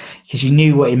moment, because you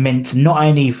knew what it meant, not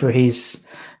only for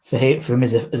him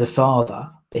as a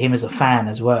father, but him as a fan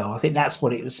as well. I think that's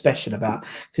what it was special about,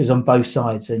 because it was on both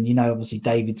sides. And obviously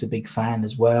David's a big fan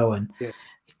as well, and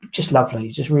just lovely,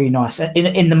 just really nice.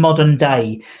 In the modern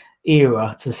day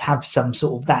era, to have some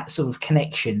sort of that sort of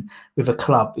connection with a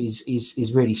club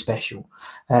is really special.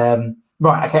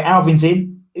 Right, okay, Alvin's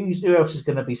in. Who else is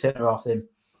going to be centre half then?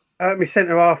 My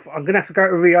centre half, I'm going to have to go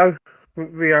to Rio.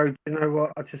 You know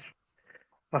what?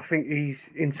 I think he's,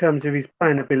 in terms of his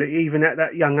playing ability, even at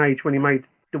that young age when he made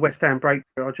the West Ham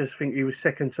breakthrough, I just think he was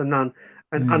second to none.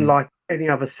 And unlike any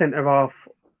other centre half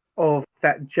of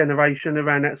that generation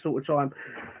around that sort of time,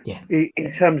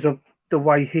 in terms of the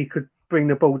way he could bring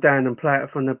the ball down and play it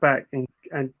from the back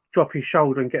and drop his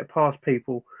shoulder and get past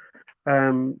people,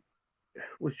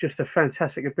 was just a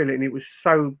fantastic ability, and it was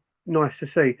so nice to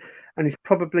see. And he's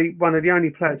probably one of the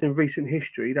only players in recent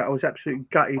history that I was absolutely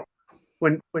gutted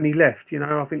when he left.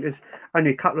 I think there's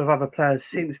only a couple of other players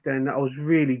since then that I was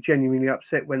really genuinely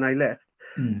upset when they left,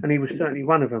 and he was certainly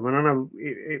one of them. And I know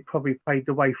it probably paved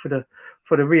the way for the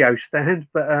Rio stand,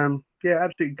 but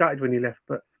absolutely gutted when he left.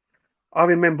 But I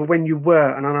remember when you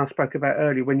were, and I know I spoke about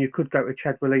earlier, when you could go to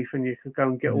Chad Relief and you could go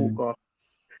and get autographs.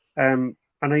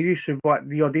 and I used to write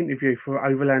the odd interview for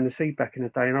Overland the Sea back in the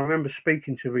day. And I remember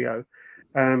speaking to Rio,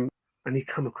 and he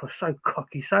come across so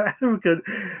cocky, so arrogant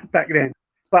back then.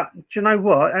 But do you know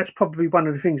what? That's probably one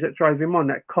of the things that drove him on,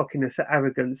 that cockiness, that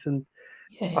arrogance. And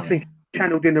I think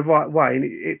channeled in the right way, and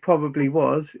it probably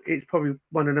was. It's probably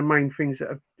one of the main things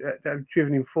that have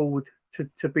driven him forward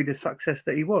to be the success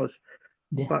that he was.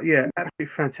 Yeah. But yeah,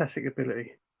 absolutely fantastic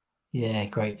ability. Yeah,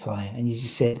 great player. And you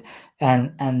just said,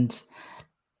 and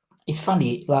it's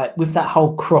funny, like with that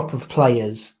whole crop of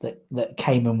players that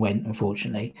came and went,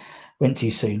 unfortunately, went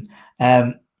too soon.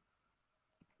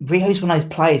 Rio's one of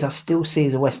those players I still see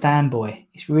as a West Ham boy.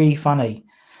 It's really funny.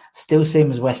 Still see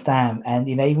him as West Ham, and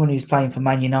even when he's playing for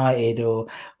Man United or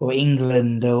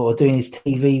England or doing his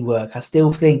TV work, I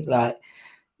still think like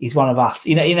he's one of us.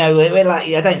 We're like,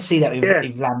 I don't see that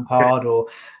with Lampard or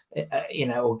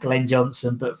or Glenn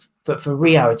Johnson, but for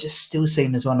Rio, I just still see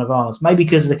him as one of ours. Maybe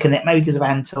because of the connect, maybe because of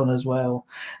Anton as well,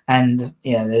 and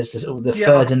there's the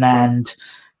Ferdinand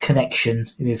connection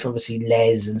with obviously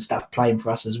Les and stuff playing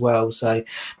for us as well. So,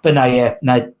 but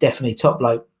definitely top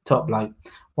bloke.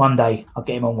 One day I'll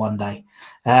get him on one day.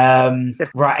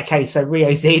 Right, okay. So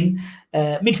Rio's in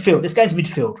midfield. Let's go into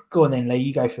midfield. Go on then, Lee.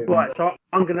 You go for it. Right. Man. So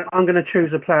I'm gonna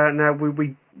choose a player now.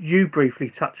 You briefly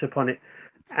touched upon it,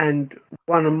 and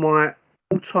one of my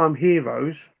all-time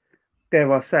heroes.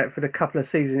 Dare I say it, for the couple of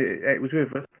seasons it was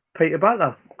with us, Peter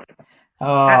Butler.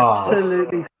 Oh.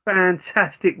 Absolutely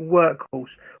fantastic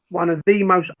workhorse. One of the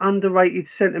most underrated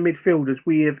centre midfielders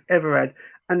we have ever had.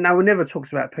 And no one never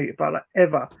talks about Peter Butler,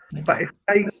 ever. But if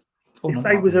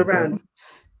they was around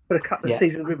for a couple of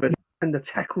seasons with us, and the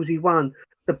tackles he won,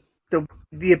 the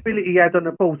ability he had on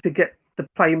the ball to get the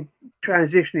play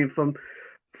transitioning from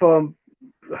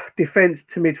defence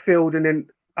to midfield and then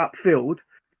upfield,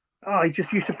 he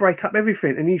just used to break up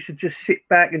everything, and he used to just sit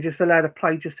back and just allow the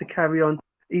play just to carry on.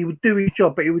 He would do his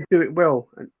job, but he would do it well.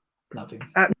 Love him.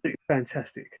 Absolutely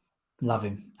fantastic. Love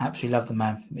him. Absolutely love the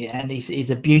man. Yeah, and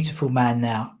he's a beautiful man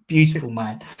now. Beautiful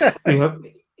man. He's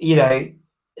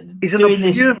doing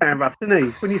this man, Russ, isn't he?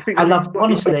 When you think,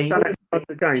 honestly,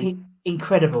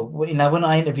 incredible. When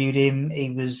I interviewed him,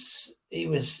 it was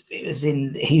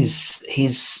in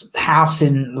his house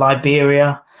in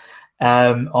Liberia,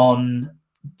 on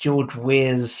George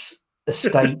Weir's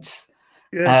estate.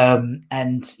 And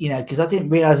because I didn't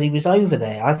realise he was over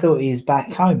there. I thought he was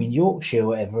back home in Yorkshire or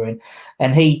whatever.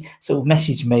 And he sort of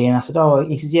messaged me, and I said,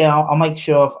 he said, I'll make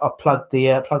sure I've plugged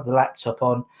the laptop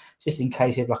on just in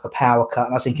case you have like a power cut.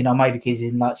 And I was thinking, maybe because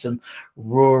he's in like some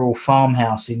rural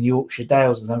farmhouse in Yorkshire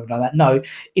Dales or something like that. No,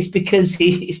 it's because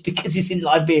he's in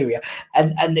Liberia,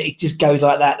 and it just goes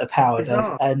like that. The power does.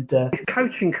 And his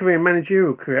coaching career,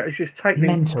 managerial career, has just taken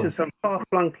him to some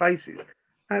far-flung places.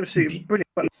 Absolutely brilliant.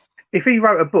 But if he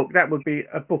wrote a book, that would be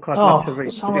a book I'd love to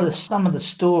read. Some of the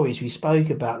stories we spoke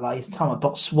about, like his time at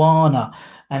Botswana,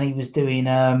 and he was doing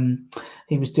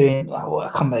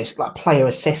like player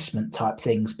assessment type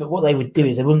things. But what they would do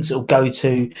is they wouldn't sort of go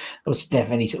to, obviously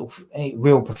never any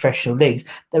real professional leagues.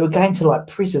 They were going to like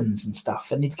prisons and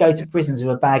stuff, and he'd go to prisons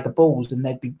with a bag of balls, and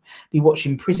they'd be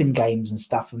watching prison games and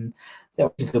stuff. And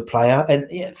that was a good player. And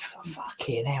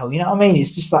fucking hell, you know what I mean?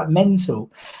 It's just like mental.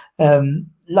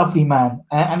 Lovely man,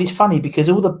 and it's funny because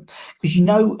because you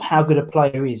know how good a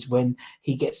player is when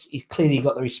he's clearly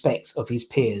got the respect of his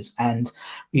peers. And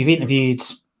we've interviewed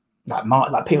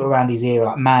like people around his era,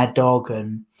 like Mad Dog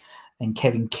and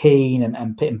Kevin Keane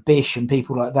and Bish and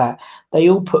people like that. They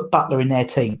all put Butler in their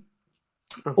team,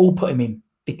 all put him in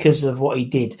because of what he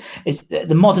did. It's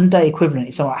the modern day equivalent.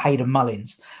 It's like Hayden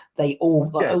Mullins. They all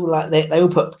they all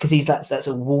put, because he's that's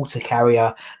a water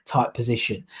carrier type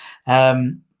position.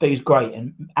 But he was great,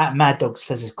 and Mad Dog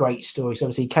says his great stories.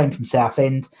 Obviously, he came from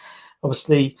Southend.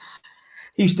 Obviously,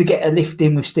 he used to get a lift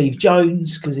in with Steve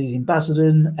Jones because he was in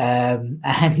Basildon, and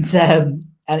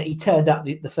he turned up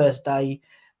the first day,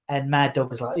 and Mad Dog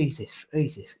was like, "Who's this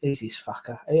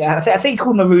fucker?" I think he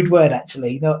called him a rude word,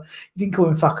 actually. He didn't call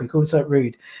him fucker. He called him something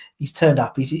rude. He's turned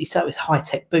up. He's started with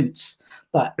high-tech boots,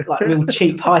 like real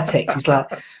cheap high-techs. He's like,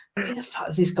 "Who the fuck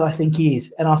does this guy think he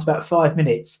is?" And after about 5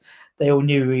 minutes, they all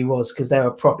knew who he was because they were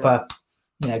proper,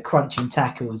 crunching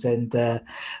tackles. And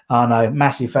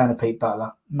massive fan of Pete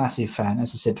Butler. Massive fan.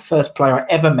 As I said, the first player I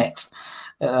ever met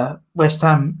at West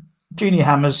Ham Junior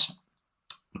Hammers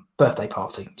birthday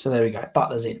party. So there we go.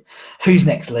 Butler's in. Who's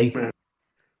next, Lee?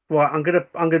 Right, I'm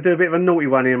gonna do a bit of a naughty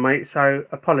one here, mate. So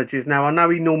apologies. Now I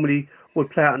know he normally would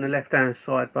play out on the left-hand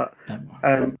side, but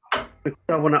because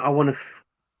I want to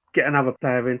get another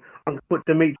player in. I'm gonna put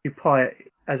Dimitri Payet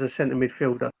as a centre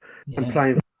midfielder and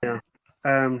playing for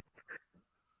now.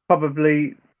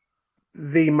 Probably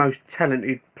the most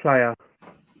talented player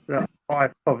that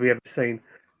I've probably ever seen.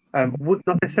 Would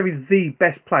not necessarily the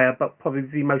best player, but probably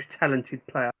the most talented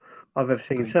player I've ever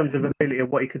seen in terms of ability of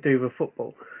what he could do with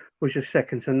football was just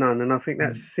second to none. And I think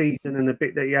that season and the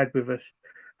bit that he had with us,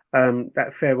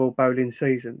 that farewell bowling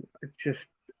season, just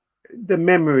the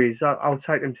memories, I'll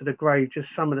take them to the grave.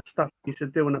 Just some of the stuff he used to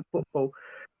do on that football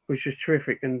was just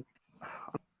terrific, and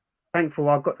I'm thankful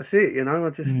I got to see it. I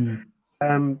just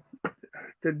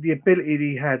the ability that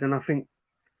he had, and I think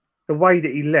the way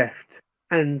that he left,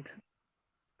 and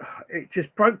it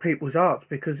just broke people's hearts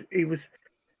because he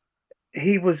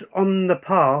was on the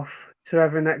path to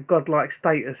having that godlike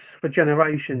status for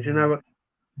generations.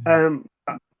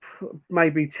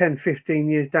 Maybe 10, 15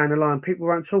 years down the line, people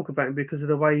won't talk about him because of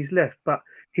the way he's left. But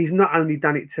he's not only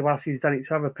done it to us, he's done it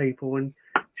to other people. And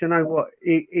do you know what?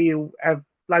 He'll have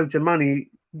loads of money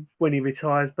when he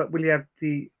retires, but will he have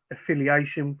the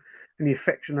affiliation and the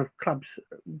affection of clubs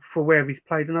for where he's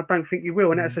played? And I don't think he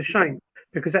will. And that's a shame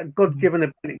because that God-given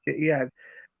ability that he had,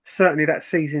 certainly that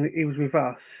season he was with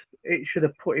us, it should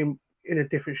have put him in a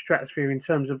different stratosphere in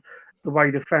terms of the way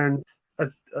the fans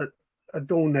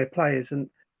adorn their players. And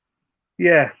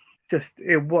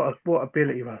what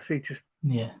ability was he? Just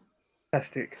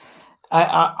fantastic.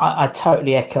 I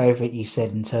totally echo everything you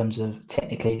said in terms of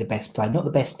technically the best player, not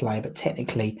the best player, but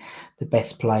technically the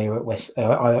best player at West.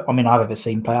 I've ever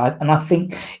seen play, and I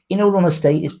think, in all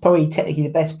honesty, it's probably technically the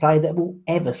best player that we'll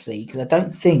ever see, because I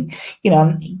don't think you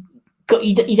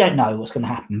don't know what's going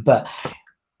to happen, but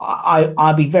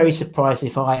I'd be very surprised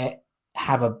if I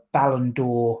have a Ballon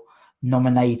d'Or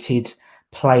nominated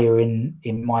player in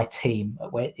my team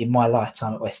in my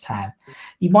lifetime at West Ham.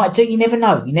 You might do. You never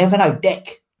know.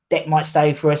 Deck might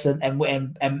stay for us, and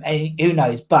who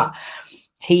knows? But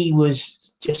he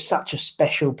was just such a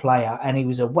special player, and he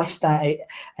was a West Ham,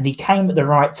 and he came at the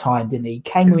right time, didn't he? He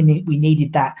came when we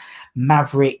needed that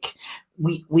maverick.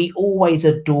 We always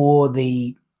adore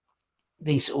these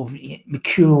sort of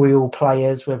mercurial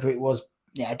players, whether it was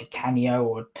Di Canio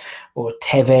or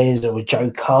Tevez or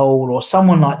Joe Cole or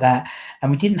someone like that,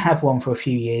 and we didn't have one for a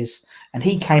few years, and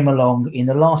he came along in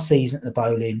the last season at the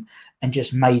Bowling and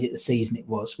just made it the season it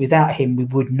was. Without him, we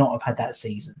would not have had that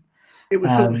season. It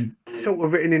was sort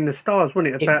of written in the stars,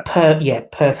 wasn't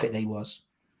it? Perfectly was.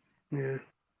 Yeah.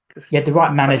 You had the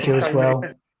right manager as well.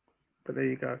 But there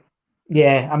you go.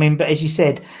 Yeah, but as you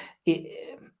said,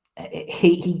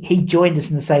 he joined us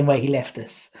in the same way he left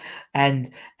us,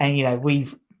 and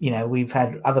we've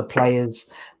had other players,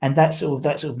 and that sort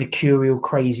of mercurial,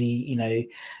 crazy,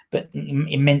 but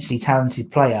immensely talented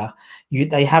player.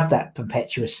 They have that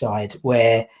tempestuous side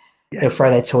where they'll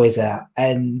throw their toys out,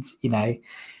 and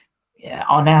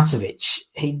Arnautovic,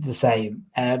 he's the same.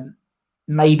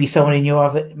 Maybe someone in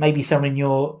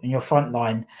your front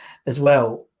line as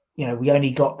well. We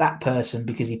only got that person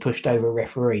because he pushed over a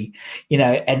referee,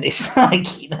 and it's like,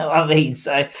 what I mean?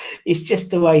 So it's just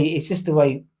the way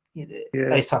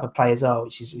those type of players are,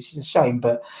 which is a shame,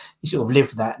 but you sort of live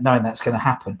with that, knowing that's going to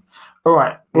happen. All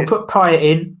right, we'll put Pyatt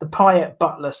in, the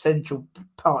Pyatt-Butler Central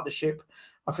Partnership.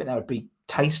 I think that would be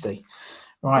tasty.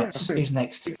 Right, who's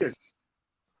next?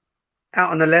 Out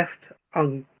on the left,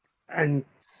 and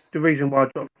the reason why I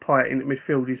dropped Pyatt in the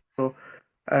midfield is for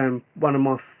one of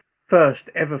my first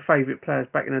ever favourite players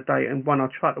back in the day, and one I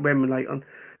tried to emulate on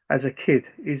as a kid,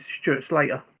 is Stuart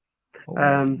Slater.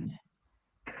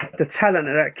 The talent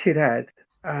that kid had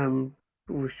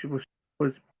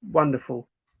was wonderful,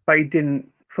 but he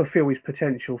didn't fulfil his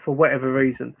potential for whatever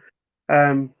reason.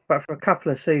 But for a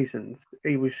couple of seasons,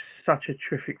 he was such a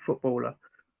terrific footballer.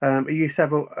 He used to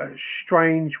have a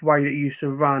strange way that he used to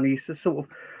run. He used to sort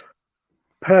of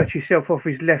perch himself off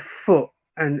his left foot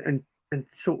and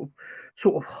sort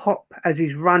of hop as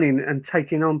he's running and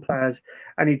taking on players,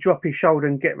 and he'd drop his shoulder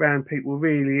and get round people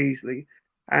really easily.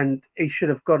 And he should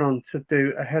have gone on to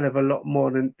do a hell of a lot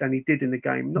more than he did in the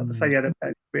game. Not to say he had a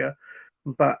bad career,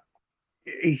 but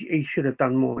he should have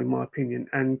done more, in my opinion.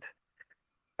 And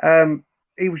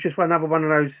he was just another one of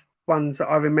those ones that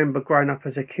I remember growing up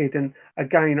as a kid. And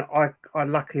again, I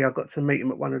luckily I got to meet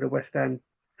him at one of the West Ham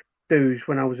dues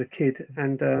when I was a kid,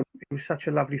 and he was such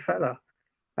a lovely fella.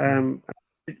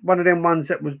 One of them ones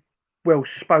that was well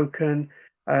spoken.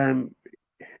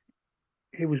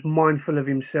 He was mindful of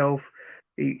himself.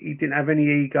 He didn't have any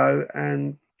ego,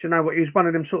 and do you know what? He was one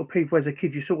of them sort of people as a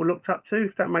kid you sort of looked up to,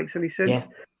 if that makes any sense. Yeah.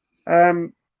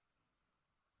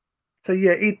 So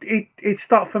yeah, he'd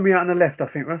start for me out on the left, I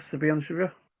think, Russ, to be honest with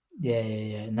you.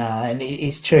 Yeah. No, and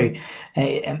it's true.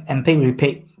 And people who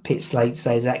pick Slate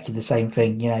say exactly the same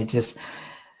thing. Just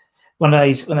one of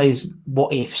those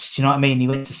what ifs. Do you know what I mean? He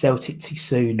went to Celtic too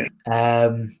soon,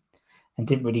 and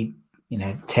didn't really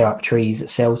tear up trees at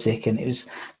Celtic, and it was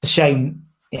a shame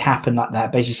it happened like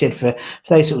that. But as you said, for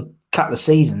those sort of couple of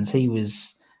seasons, he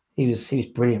was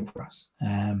brilliant for us.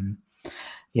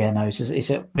 We'll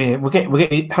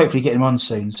hopefully get him on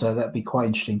soon, so that'd be quite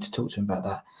interesting to talk to him about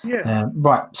that. Yeah.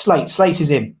 Right, Slates is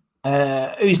in.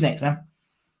 Who's next, man?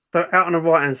 So out on the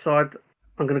right hand side,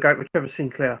 I'm going to go with Trevor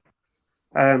Sinclair.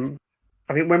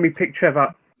 I think when we picked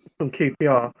Trevor from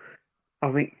QPR,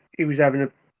 I think he was having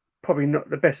probably not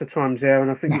the best of times there,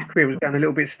 and I think his career was going a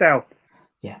little bit stale.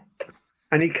 Yeah.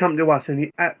 And he come to us and he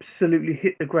absolutely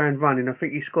hit the ground running. I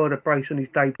think he scored a brace on his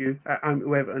debut at home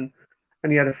to Everton,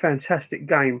 and he had a fantastic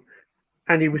game.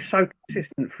 And he was so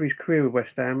consistent for his career with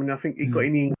West Ham, and I think he got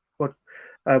in the England squad,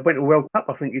 went to World Cup,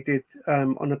 I think he did,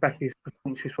 on the back of his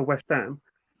performances for West Ham.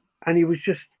 And he was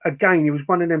just, again, he was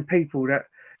one of them people that,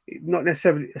 not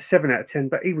necessarily a 7 out of 10,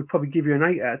 but he would probably give you an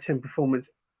 8 out of 10 performance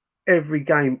every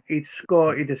game. He'd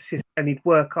score, he'd assist, and he'd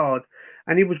work hard.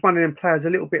 And he was one of them players,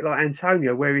 a little bit like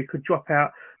Antonio, where he could drop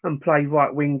out and play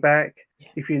right wing back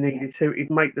if you needed to. He'd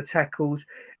make the tackles.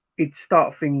 He'd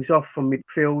start things off from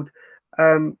midfield.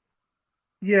 And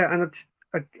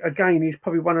again, he's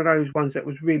probably one of those ones that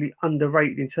was really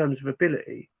underrated in terms of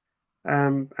ability.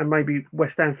 And maybe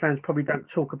West Ham fans probably don't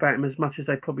talk about him as much as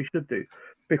they probably should do,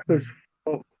 because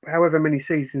for however many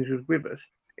seasons he was with us,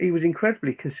 he was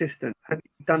incredibly consistent and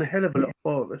he'd done a hell of a lot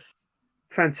for us.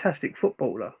 Fantastic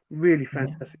footballer, really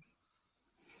fantastic.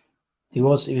 He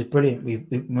was brilliant. We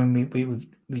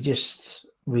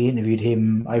interviewed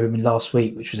him over last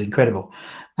week, which was incredible,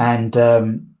 and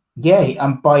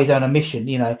by his own admission,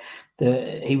 he was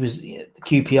the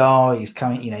QPR. He was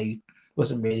coming, he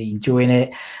wasn't really enjoying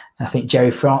it. I think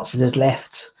Jerry Francis had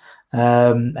left.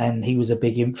 And he was a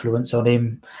big influence on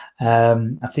him.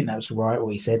 I think that was right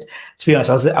what he said. To be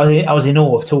honest, I was in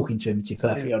awe of talking to him, to be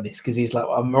perfectly honest, because he's like,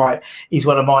 I'm right. He's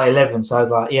one of my 11, so I was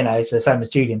like, so same as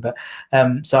Julian. But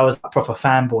so I was a proper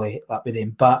fanboy like with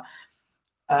him. But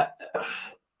an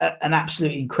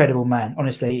absolutely incredible man.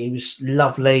 Honestly, he was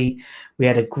lovely. We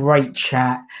had a great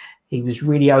chat. He was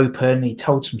really open. He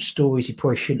told some stories he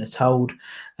probably shouldn't have told.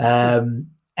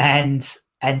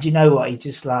 And you know what? He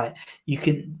just like you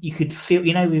could feel,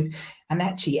 and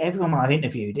actually everyone I've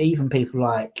interviewed, even people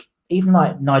like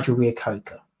Nigel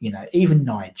Reo-Coker, even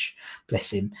Nige,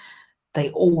 bless him, they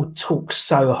all talk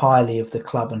so highly of the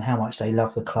club and how much they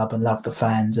love the club and love the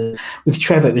fans. And with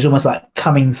Trevor, it was almost like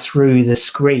coming through the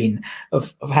screen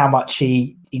of how much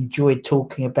he enjoyed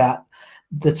talking about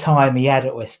the time he had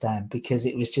at West Ham, because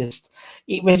it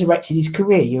resurrected his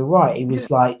career. You're right. He was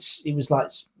like.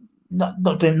 He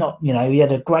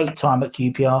had a great time at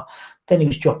QPR. Then he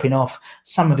was dropping off.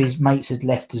 Some of his mates had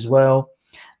left as well,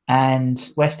 and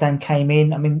West Ham came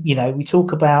in. I mean, we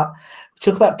talk about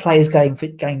players going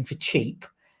for cheap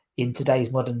in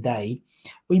today's modern day.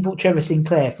 We bought Trevor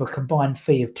Sinclair for a combined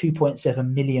fee of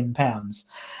 £2.7 million.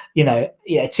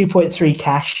 2.3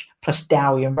 cash plus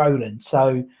Dowie and Roland.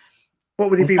 So, what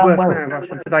would he be worth now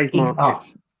in today's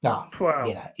market? No,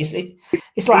 it's like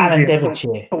Alan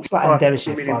Devonshire. It's like Alan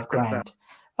Devonshire,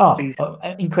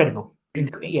 £5,000. Incredible.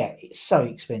 It's so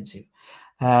expensive.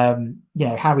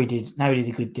 Harry did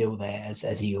a good deal there,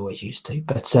 as he always used to.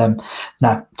 But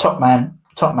no, top man,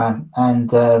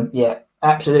 and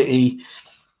absolutely.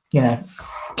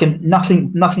 Nothing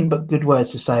but good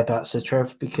words to say about Sir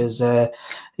Trev, because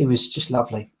he was just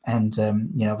lovely, and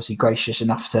obviously gracious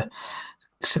enough to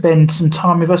spend some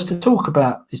time with us to talk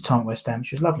about his time at West Ham,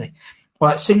 which was lovely.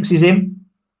 Right, Sinks is in.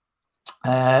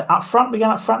 Up front, we're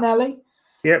going up front now, Lee?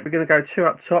 Yeah, we're going to go 2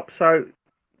 up top. So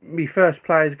my first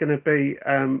player is going to be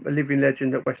a living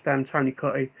legend at West Ham, Tony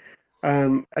Cottee.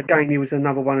 Again, he was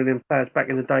another one of them players back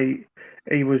in the day.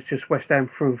 He was just West Ham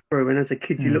through and through, and as a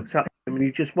kid you looked up to him and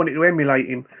you just wanted to emulate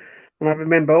him. And I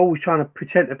remember always trying to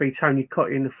pretend to be Tony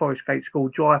Cottee in the Forest Gate School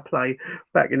dry play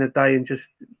back in the day, and just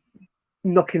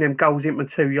knocking them goals into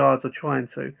 2 yards or trying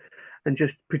to, and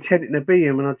just pretending to be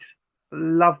him. And I just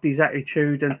loved his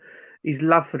attitude, and his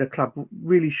love for the club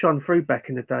really shone through back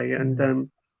in the day. And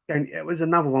it was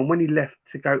another one when he left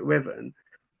to go to Everton.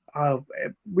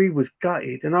 We was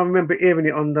gutted, and I remember hearing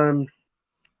it on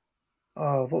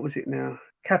what was it now?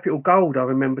 Capital Gold. I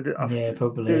remember that.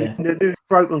 Probably. The news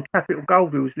broke on Capital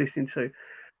Gold. We was listening to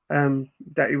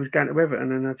that he was going to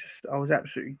Everton, and I was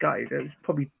absolutely gutted. There was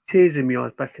probably tears in my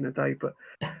eyes back in the day, but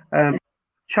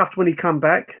chuffed when he come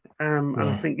back, and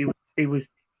I think he was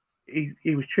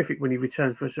terrific when he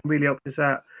returned for us and really helped us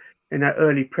out in that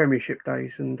early Premiership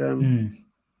days. And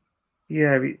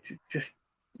you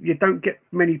don't get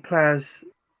many players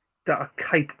that are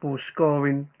capable of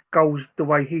scoring goals the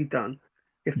way he done,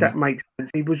 if that makes sense.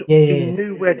 He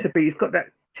knew where to be. He's got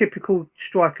that typical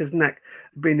striker's knack,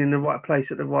 being in the right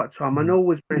place at the right time, and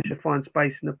always managed to find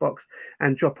space in the box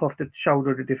and drop off the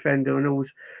shoulder of the defender, and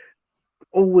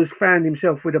always found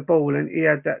himself with a ball, and he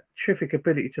had that terrific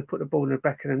ability to put the ball in the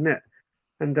back of the net.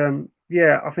 And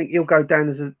I think he'll go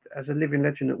down as a living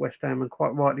legend at West Ham, and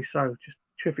quite rightly so. Just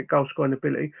terrific goal scoring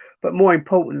ability, but more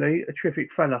importantly, a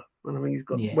terrific fella. And I think he's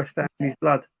got West Ham in his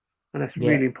blood, and that's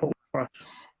really important for us.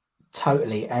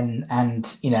 Totally,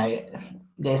 and you know,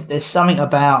 there's something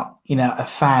about, you know, a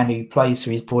fan who plays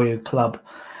for his boyhood club,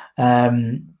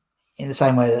 in the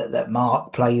same way that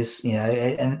Mark plays, you know,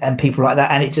 and people like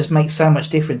that, and it just makes so much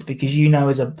difference, because you know,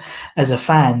 as a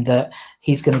fan, that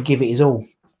he's going to give it his all.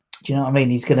 Do you know what I mean?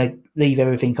 He's going to leave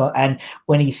everything on, and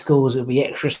when he scores, it'll be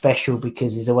extra special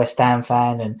because he's a West Ham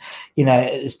fan, and you know,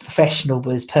 it's professional, but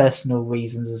there's personal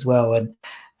reasons as well. And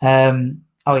I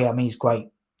mean, he's great,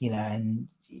 you know, and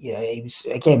you know, he was,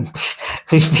 again,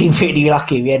 we've been really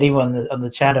lucky. We had him on the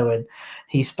channel, and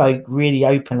he spoke really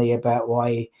openly about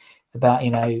you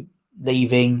know,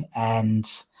 leaving, and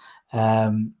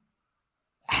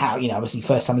how, you know, obviously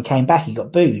first time he came back, he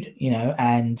got booed, you know,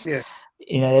 and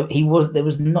you know, there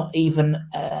was not even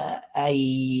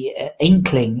a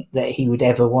inkling that he would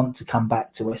ever want to come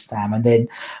back to West Ham. And then,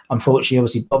 unfortunately,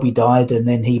 obviously Bobby died, and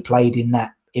then he played in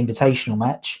that invitational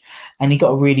match, and he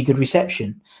got a really good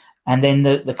reception. And then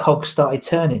the cogs started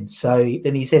turning. So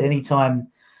then he said anytime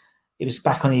it was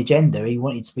back on the agenda, he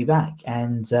wanted to be back,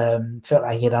 and felt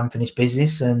like he had unfinished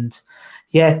business. And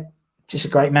just a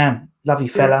great man, lovely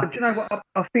fella. Do you know what?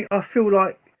 I feel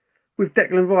like with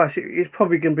Declan Rice, it's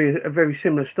probably going to be a very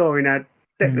similar story now.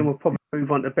 Declan will probably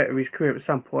move on to better his career at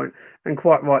some point, and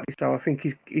quite rightly so. I think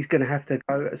he's going to have to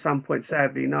go at some point,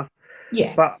 sadly enough.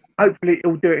 Yeah. But hopefully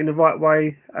he'll do it in the right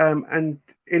way, and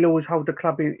he'll always hold the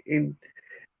club in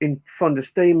fond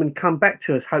esteem, and come back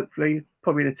to us, hopefully,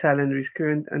 probably the tail end of his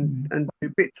career, and do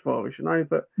bits for us, you know.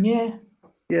 But yeah.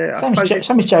 Same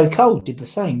as Joe Cole did the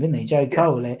same, didn't he? Joe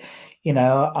Cole, you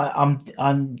know,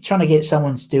 I'm trying to get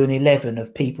someone to do an 11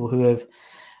 of people who have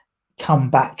come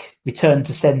back, returned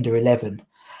to sender 11,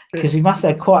 because we must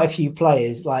have quite a few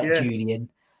players like Julian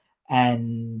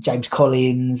and James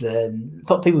Collins, and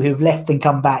people who've left and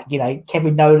come back. You know,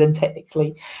 Kevin Nolan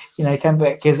technically, you know, came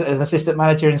back as an assistant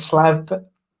manager in Slav, but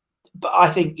I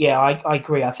think, I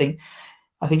agree. I think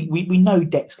we know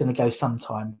Dec's going to go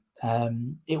sometime.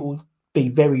 It will be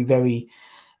very, very,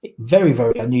 very,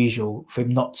 very unusual for him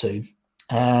not to.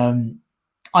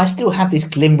 I still have this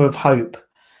glimmer of hope,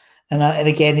 and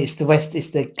again, it's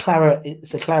the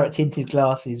claret tinted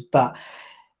glasses, but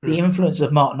the influence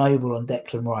of Mark Noble on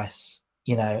Declan Rice,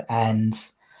 you know, and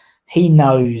he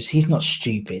knows he's not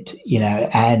stupid, you know,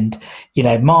 and you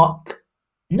know, Mark,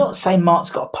 not saying Mark's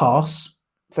got a pass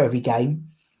for every game,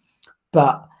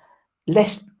 but he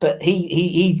has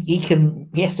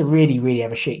to really, really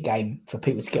have a shit game for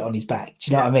people to get on his back.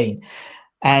 Do you know what I mean?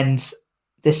 And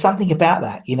there's something about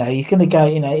that, you know. He's going to go,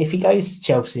 you know, if he goes to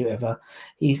Chelsea or whatever,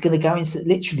 he's going to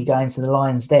literally go into the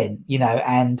Lions' Den, you know.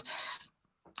 And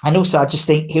also, I just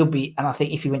think he'll be, and I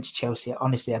think if he went to Chelsea,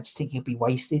 honestly, I just think he'll be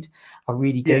wasted. I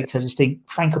really do, because I just think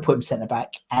Frank will put him centre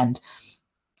back, and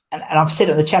I've said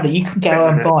on the channel, you can go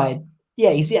and buy. Yeah,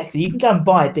 exactly. You can go and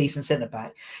buy a decent centre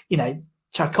back. You know,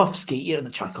 Tchaikovsky he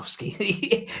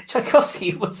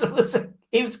was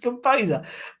a composer,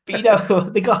 but you know,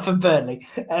 the guy from Burnley,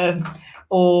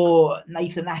 or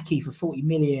Nathan Ake for 40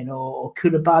 million, or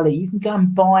Koulibaly. You can go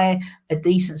and buy a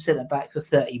decent centre back for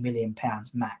 £30 million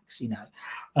max. You know,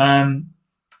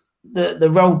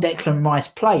 the role Declan Rice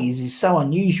plays is so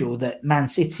unusual that Man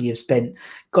City have spent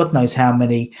God knows how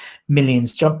many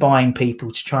millions buying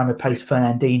people to try and replace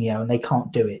Fernandinho, and they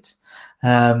can't do it.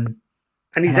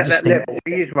 And he's at that level.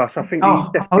 He is, Russ. I think he's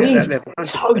definitely at that level.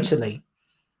 100%.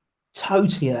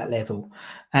 Totally at that level.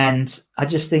 And I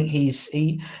just think he's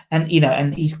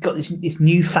got this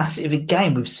new facet of a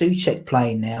game with Souček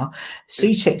playing now.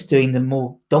 Souček's doing the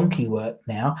more donkey work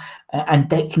now, and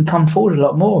Dec can come forward a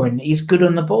lot more, and he's good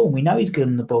on the ball. We know he's good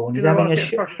on the ball, and he's having a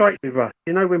shot. Frustrated with Russ.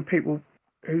 You know, when people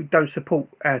who don't support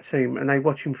our team and they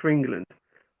watch him for England,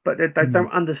 but they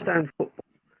don't understand football.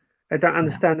 They don't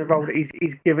understand the role that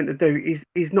he's given to do.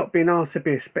 He's not being asked to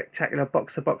be a spectacular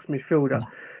box-to-box midfielder. No.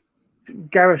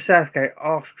 Gareth Southgate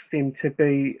asks him to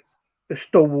be the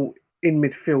stalwart in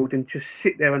midfield and just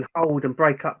sit there and hold and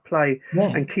break up play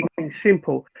and keep things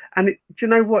simple. And do you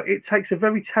know what? It takes a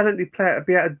very talented player to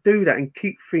be able to do that and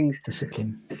keep things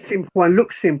simple and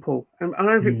look simple. And I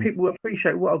don't think people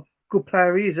appreciate what a good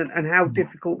player he is and how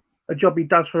difficult a job he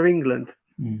does for England.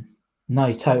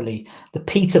 No, totally. The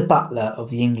Peter Butler of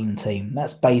the England team.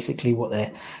 That's basically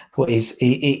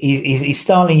he's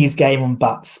styling his game on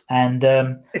butts. And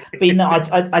but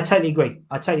I totally agree.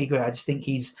 I just think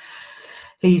he's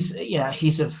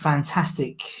a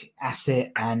fantastic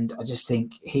asset, and I just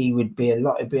think he would be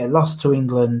it'd be a loss to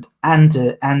England and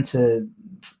to the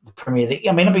Premier League.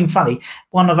 I mean, I've been funny.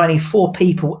 One of only 4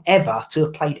 people ever to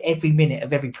have played every minute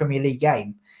of every Premier League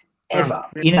game ever.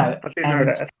 I didn't know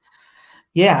that.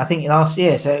 Yeah, I think last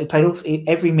year. So he played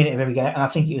every minute of every game, and I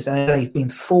think there's only been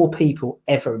 4 people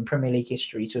ever in Premier League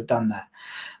history to have done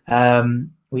that,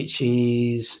 which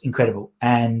is incredible.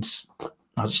 And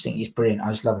I just think he's brilliant.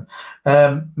 I just love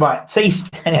him. Right, so he's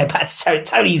back to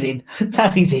Tony's in.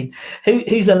 Tony's in.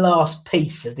 Who's the last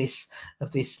piece of this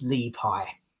Lee pie?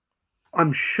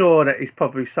 I'm sure that he's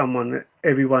probably someone that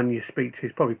everyone you speak to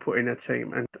is probably put in a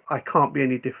team, and I can't be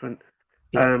any different.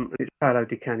 Yeah. It's Paolo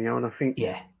Di Canio, and I think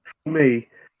for me,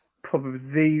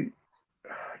 probably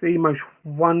the most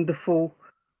wonderful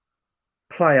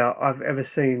player I've ever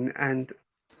seen, and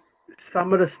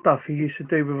some of the stuff he used to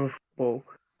do with a football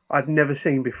I'd never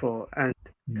seen before. And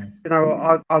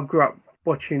I grew up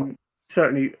watching,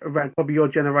 certainly around probably your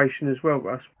generation as well,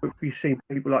 Russ. You've seen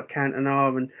people like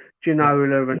Cantona and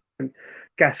Ginola and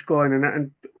Gascoigne and that, and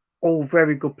all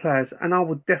very good players. And I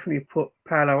would definitely put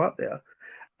Paolo up there.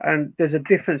 And there's a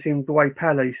difference in the way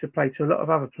Paolo used to play to a lot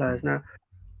of other players. Now,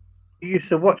 you used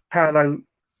to watch Paolo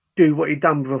do what he'd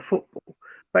done with a football,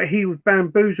 but he would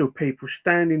bamboozle people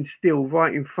standing still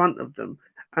right in front of them,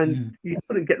 and you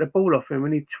couldn't get the ball off him,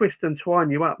 and he'd twist and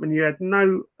twine you up, and you had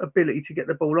no ability to get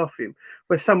the ball off him.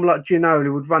 Where someone like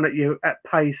Ginola would run at you at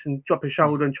pace and drop a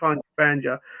shoulder and try and defend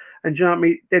you, and do you know what I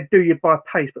mean? They'd do you by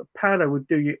pace, but Paolo would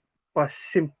do you by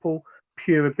simple,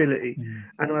 pure ability.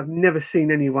 And I've never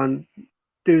seen anyone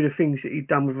do the things that he'd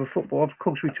done with a football. Of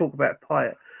course, we talk about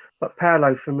Payet, but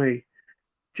Paolo, for me,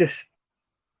 just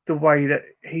the way that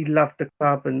he loved the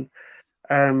club, and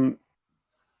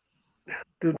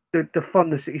the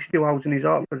fondness that he still holds in his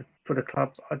heart for the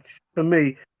club. For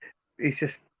me, it's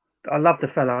just, I love the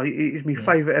fella. He's my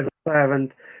favourite ever player, and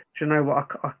do you know what?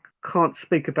 I can't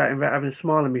speak about him without having a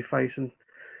smile on my face, and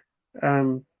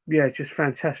just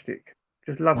fantastic.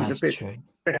 Just love it a bit. True.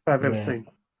 Best I've ever seen.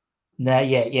 No,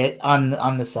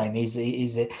 I'm the same. He's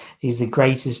the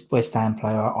greatest West Ham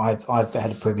player I've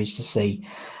had a privilege to see,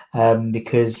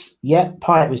 because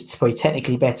Payet was probably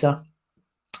technically better,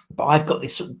 but I've got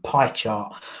this sort of pie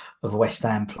chart of a West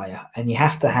Ham player, and you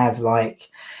have to have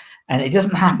and it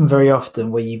doesn't happen very often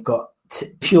where you've got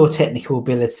pure technical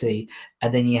ability,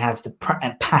 and then you have the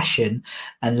passion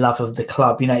and love of the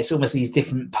club. It's almost these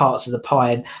different parts of the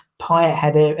pie, and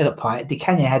Di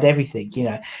Canio had everything.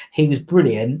 He was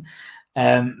brilliant,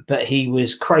 but he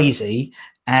was crazy,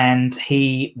 and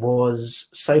he was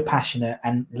so passionate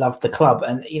and loved the club,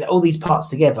 and all these parts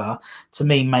together to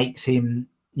me makes him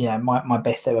my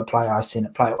best ever player I've seen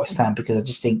play at West Ham, because I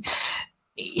just think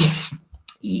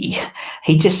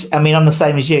he just, I'm the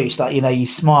same as you. It's like, you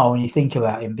smile when you think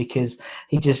about him, because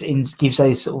he just gives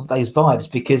those sort of those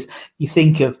vibes, because you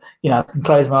think of, I can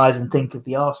close my eyes and think of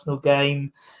the Arsenal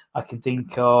game. I can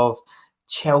think of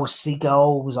Chelsea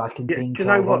goals. I can think do you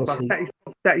know of, what, obviously,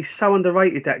 that is so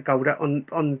underrated, that goal that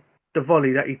on the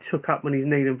volley that he took up when his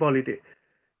knee and volleyed it.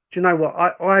 Do you know what?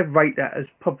 I rate that as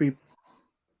probably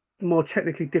more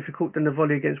technically difficult than the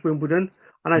volley against Wimbledon.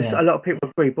 I know a lot of people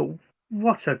agree, but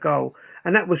what a goal.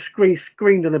 And that was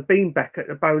screened on a beanback at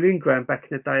the Bowling Ground back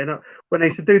in the day, and when they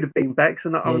used to do the beanbacks,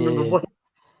 and I remember what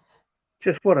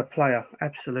a player.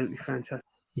 Absolutely fantastic.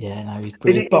 Yeah, no, he's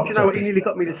brilliant. He nearly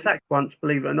got me the sack once,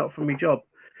 believe it or not, from my job.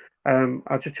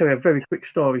 I'll just tell you a very quick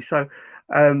story. So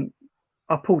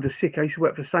I pulled a sickie. I used to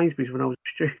work for Sainsbury's when I was a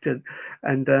student,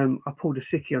 and I pulled a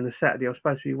sickie on the Saturday. I was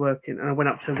supposed to be working, and I went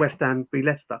up to West Ham v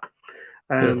Leicester,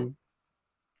 and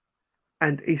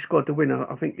he scored the winner.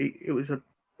 I think it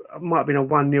might have been a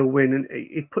 1-0 win, and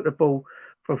he put the ball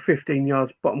from 15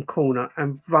 yards, bottom corner,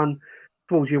 and run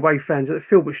towards the away fans at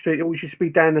Filbert Street. It always used to be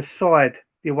down the side,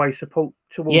 the away support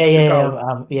towards the goal,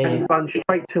 and run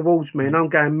straight towards me, and I'm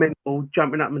going mental,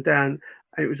 jumping up and down.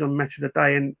 And it was on Match of the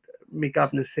Day, and me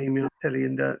governor seen me on telly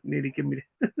and nearly give me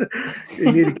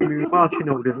the marching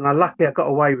orders, and luckily I got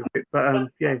away with it. But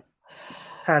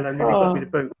Paolo nearly got me the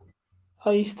boot.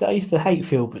 I used to hate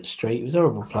Filbert Street. It was a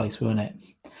horrible place, wasn't it?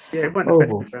 Yeah, it wasn't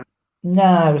horrible. The best.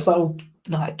 No, it was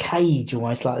like a cage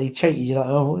almost. Like they treated you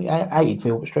like, I hated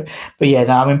Filbert Street.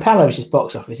 But Paolo's just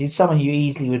box office. He's someone you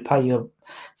easily would pay your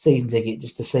season ticket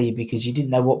just to see, because you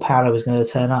didn't know what Paolo was going to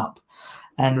turn up.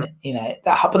 And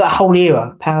that whole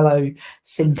era, Paolo,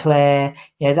 Sinclair,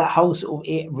 that whole sort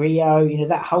of Rio,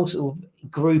 that whole sort of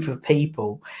group of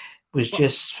people, was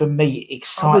just, for me, I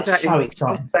was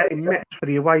exciting. at in Mets for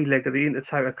the away leg of the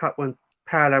Intertoto Cup when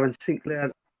Paolo and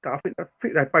Sinclair, I think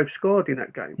they both scored in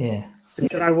that game. Yeah.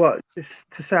 And you know what? Just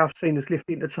to say I've seen us lift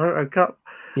the Intertoto Cup.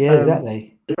 Yeah,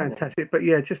 exactly. Fantastic. But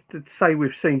yeah, just to say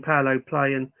we've seen Paolo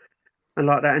play and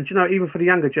like that. And you know, even for the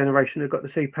younger generation, they've got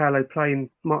to see Paolo play in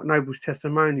Mark Noble's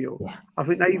testimonial. Yeah. I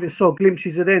think they even saw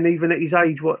glimpses of then, even at his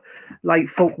age, how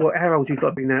old he got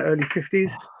to be now, early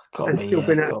 50s, and still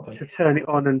been able to turn it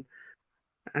on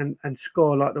and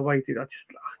score like the way he did. I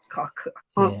can't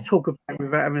talk about it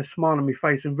without having a smile on my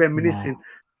face and reminiscing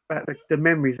about the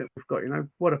memories that we've got. You know,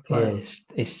 what a player. Yeah,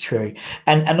 it's true.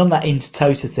 And on that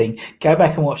Intertoto thing, go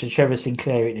back and watch the Trevor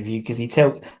Sinclair interview, because he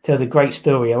tells a great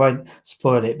story. I won't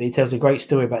spoil it, but he tells a great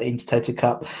story about the Intertoto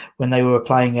Cup when they were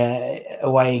playing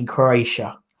away in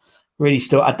Croatia. Really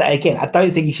still, again, I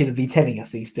don't think he should be telling us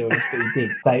these stories, but he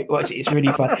did. So watch it; it's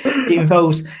really fun. It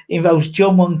involves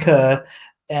John Wonker,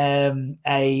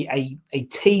 a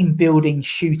team building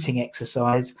shooting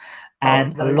exercise,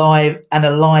 and a live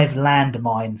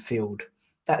landmine field.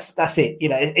 That's it. You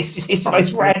know, it's the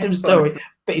most random story,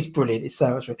 but it's brilliant. It's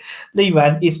so much fun. Lee,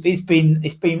 man, it's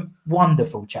been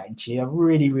wonderful chatting to you. I've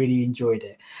really, really enjoyed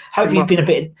it. Hopefully it's been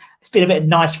a bit of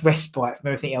nice respite from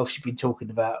everything else you've been talking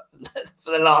about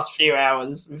for the last few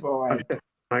hours before.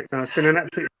 No, it's been an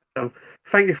absolute pleasure.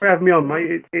 Thank you for having me on,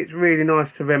 mate. It's really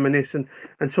nice to reminisce and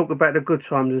talk about the good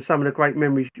times and some of the great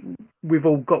memories we've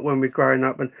all got when we're growing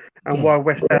up, and why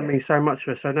West Ham means so much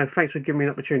to us. So, no, thanks for giving me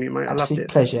an opportunity, mate. I loved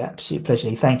it. Absolute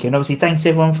pleasure. Thank you. And obviously, thanks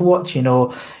everyone for watching,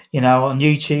 or, you know, on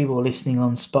YouTube or listening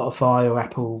on Spotify or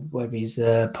Apple, whatever his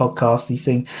podcast, these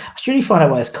things. I should really find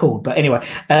out what it's called. But anyway,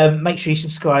 make sure you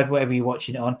subscribe, whatever you're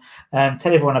watching it on.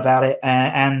 Tell everyone about it.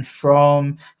 And for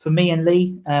me and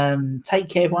Lee, take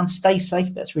care, everyone. Stay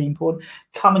safe. That's really important.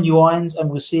 Come on, you irons, and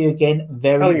we'll see you again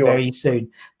very, very soon.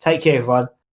 Take care, everyone.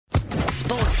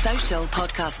 Sports Social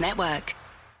Podcast Network.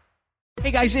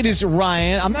 Hey guys, it is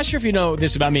Ryan. I'm not sure if you know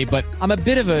this about me, but I'm a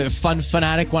bit of a fun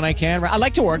fanatic when I can. I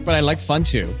like to work, but I like fun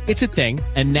too. It's a thing.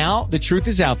 And now the truth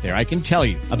is out there. I can tell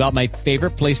you about my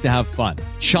favorite place to have fun.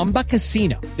 Chumba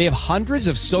Casino. They have hundreds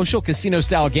of social casino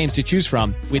style games to choose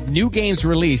from, with new games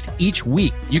released each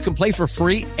week. You can play for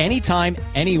free anytime,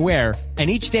 anywhere. And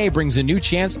each day brings a new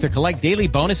chance to collect daily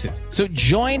bonuses. So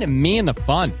join me in the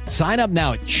fun. Sign up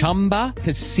now at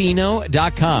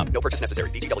ChumbaCasino.com. No purchase necessary.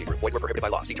 VGW. Void where prohibited by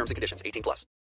law. See terms and conditions. 18+.